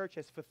Baptist Church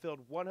has fulfilled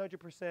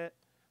 100%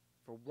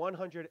 for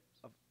 100%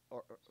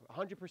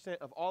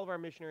 of all of our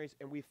missionaries,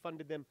 and we've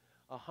funded them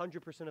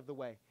 100% of the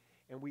way.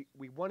 And we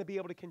want to be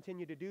able to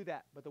continue to do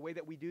that, but the way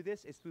that we do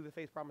this is through the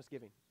faith promise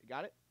giving. You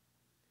got it?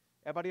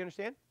 Everybody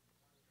understand?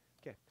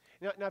 Okay.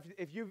 Now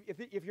if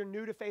you're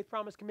new to faith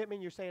promise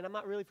commitment, you're saying, I'm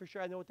not really for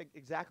sure I know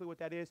exactly what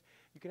that is,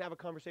 you can have a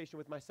conversation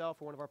with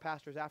myself or one of our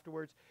pastors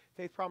afterwards.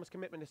 Faith promise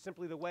commitment is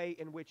simply the way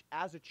in which,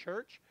 as a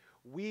church,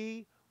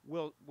 we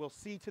will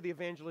see to the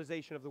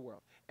evangelization of the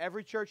world.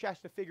 Every church has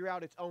to figure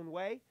out its own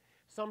way.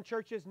 Some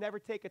churches never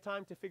take a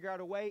time to figure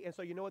out a way, and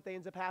so you know what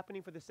ends up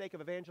happening for the sake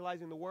of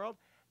evangelizing the world?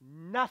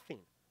 Nothing.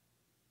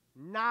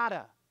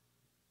 Nada.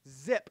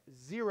 Zip.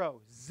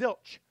 Zero.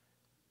 Zilch.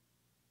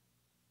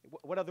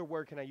 What other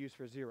word can I use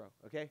for zero,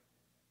 okay?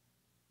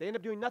 They end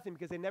up doing nothing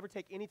because they never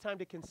take any time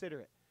to consider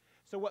it.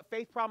 So what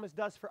Faith Promise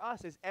does for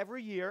us is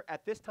every year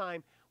at this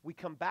time, we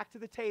come back to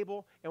the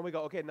table and we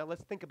go, okay, now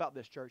let's think about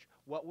this, church.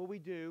 What will we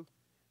do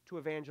to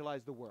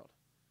evangelize the world?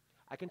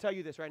 I can tell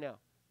you this right now.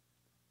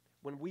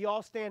 When we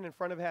all stand in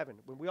front of heaven,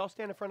 when we all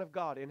stand in front of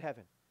God in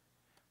heaven,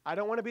 I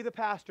don't want to be the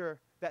pastor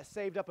that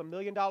saved up $1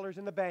 million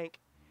in the bank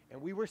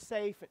and we were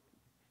safe.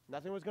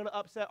 Nothing was going to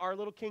upset our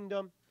little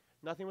kingdom.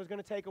 Nothing was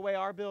going to take away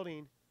our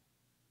building.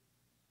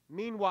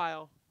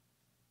 Meanwhile,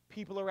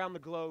 people around the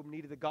globe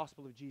needed the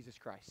gospel of Jesus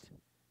Christ.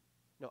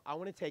 No, I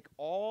want to take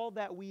all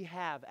that we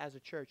have as a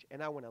church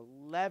and I want to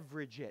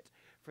leverage it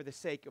for the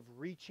sake of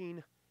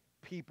reaching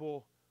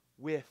people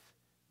with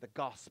the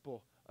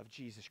gospel of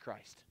Jesus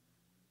Christ.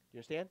 You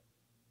understand?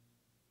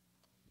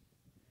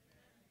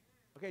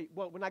 Okay,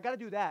 well, when I got to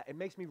do that, it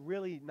makes me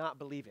really not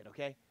believe it,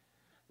 okay?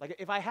 Like,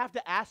 if I have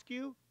to ask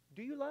you,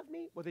 do you love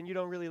me? Well, then you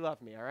don't really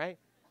love me, all right?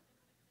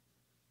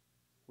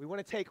 We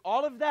want to take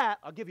all of that.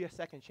 I'll give you a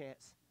second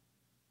chance.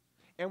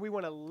 And we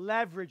want to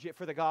leverage it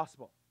for the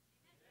gospel.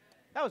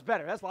 That was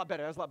better. That's a lot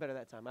better. That was a lot better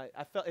that time.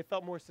 It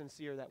felt more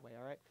sincere that way,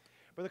 all right?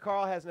 Brother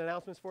Carl has an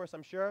announcements for us,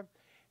 I'm sure.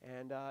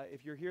 And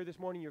if you're here this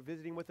morning, you're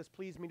visiting with us,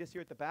 please meet us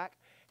here at the back.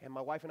 And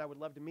my wife and I would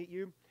love to meet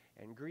you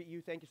and greet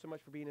you. Thank you so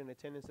much for being in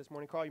attendance this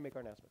morning. Carl, you make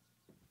our announcements.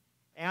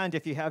 And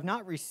if you have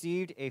not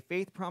received a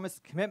Faith Promise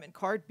commitment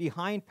card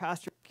behind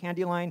Pastor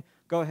Candyline,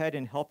 go ahead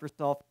and help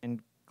yourself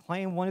and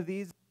claim one of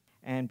these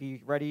and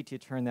be ready to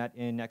turn that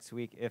in next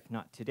week, if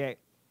not today.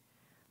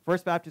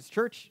 First Baptist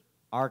Church,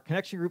 our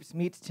connection groups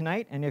meet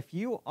tonight, and if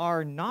you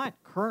are not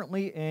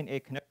currently in a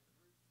connection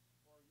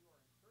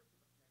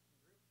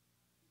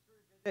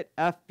group, visit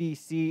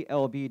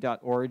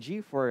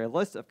fbclb.org for a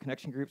list of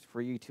connection groups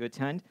for you to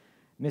attend.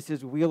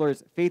 Mrs.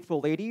 Wheeler's Faithful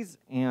Ladies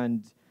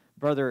and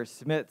Brother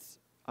Smith's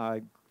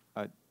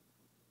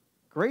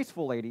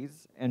Graceful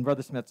Ladies and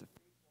Brother Smith's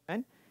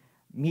Men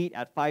meet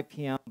at 5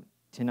 p.m.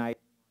 tonight.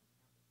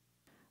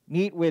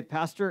 Meet with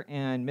Pastor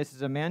and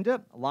Mrs.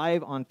 Amanda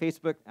live on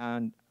Facebook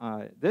on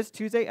this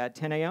Tuesday at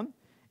 10 a.m.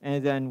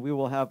 And then we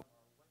will have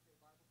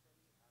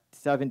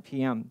 7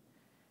 p.m.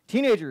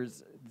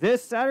 Teenagers,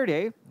 this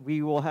Saturday,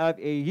 we will have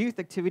a youth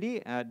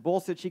activity at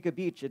Bolsa Chica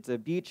Beach. It's a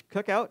beach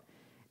cookout.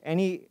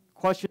 Any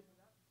questions?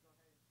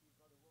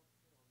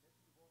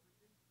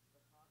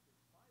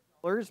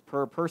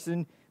 Per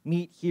person.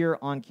 Meet here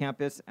on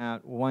campus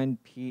at 1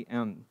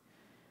 p.m.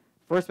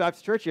 First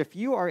Baptist Church, if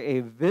you are a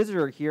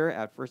visitor here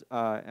at First,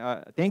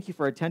 thank you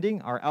for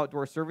attending our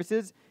outdoor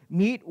services.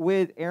 Meet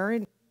with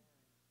Aaron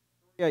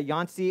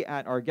Yancey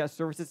at our guest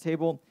services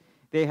table.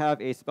 They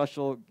have a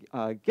special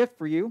gift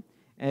for you.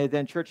 And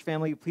then church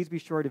family, please be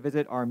sure to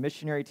visit our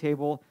missionary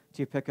table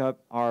to pick up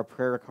our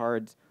prayer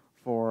cards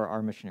for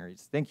our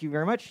missionaries. Thank you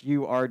very much.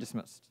 You are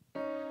dismissed.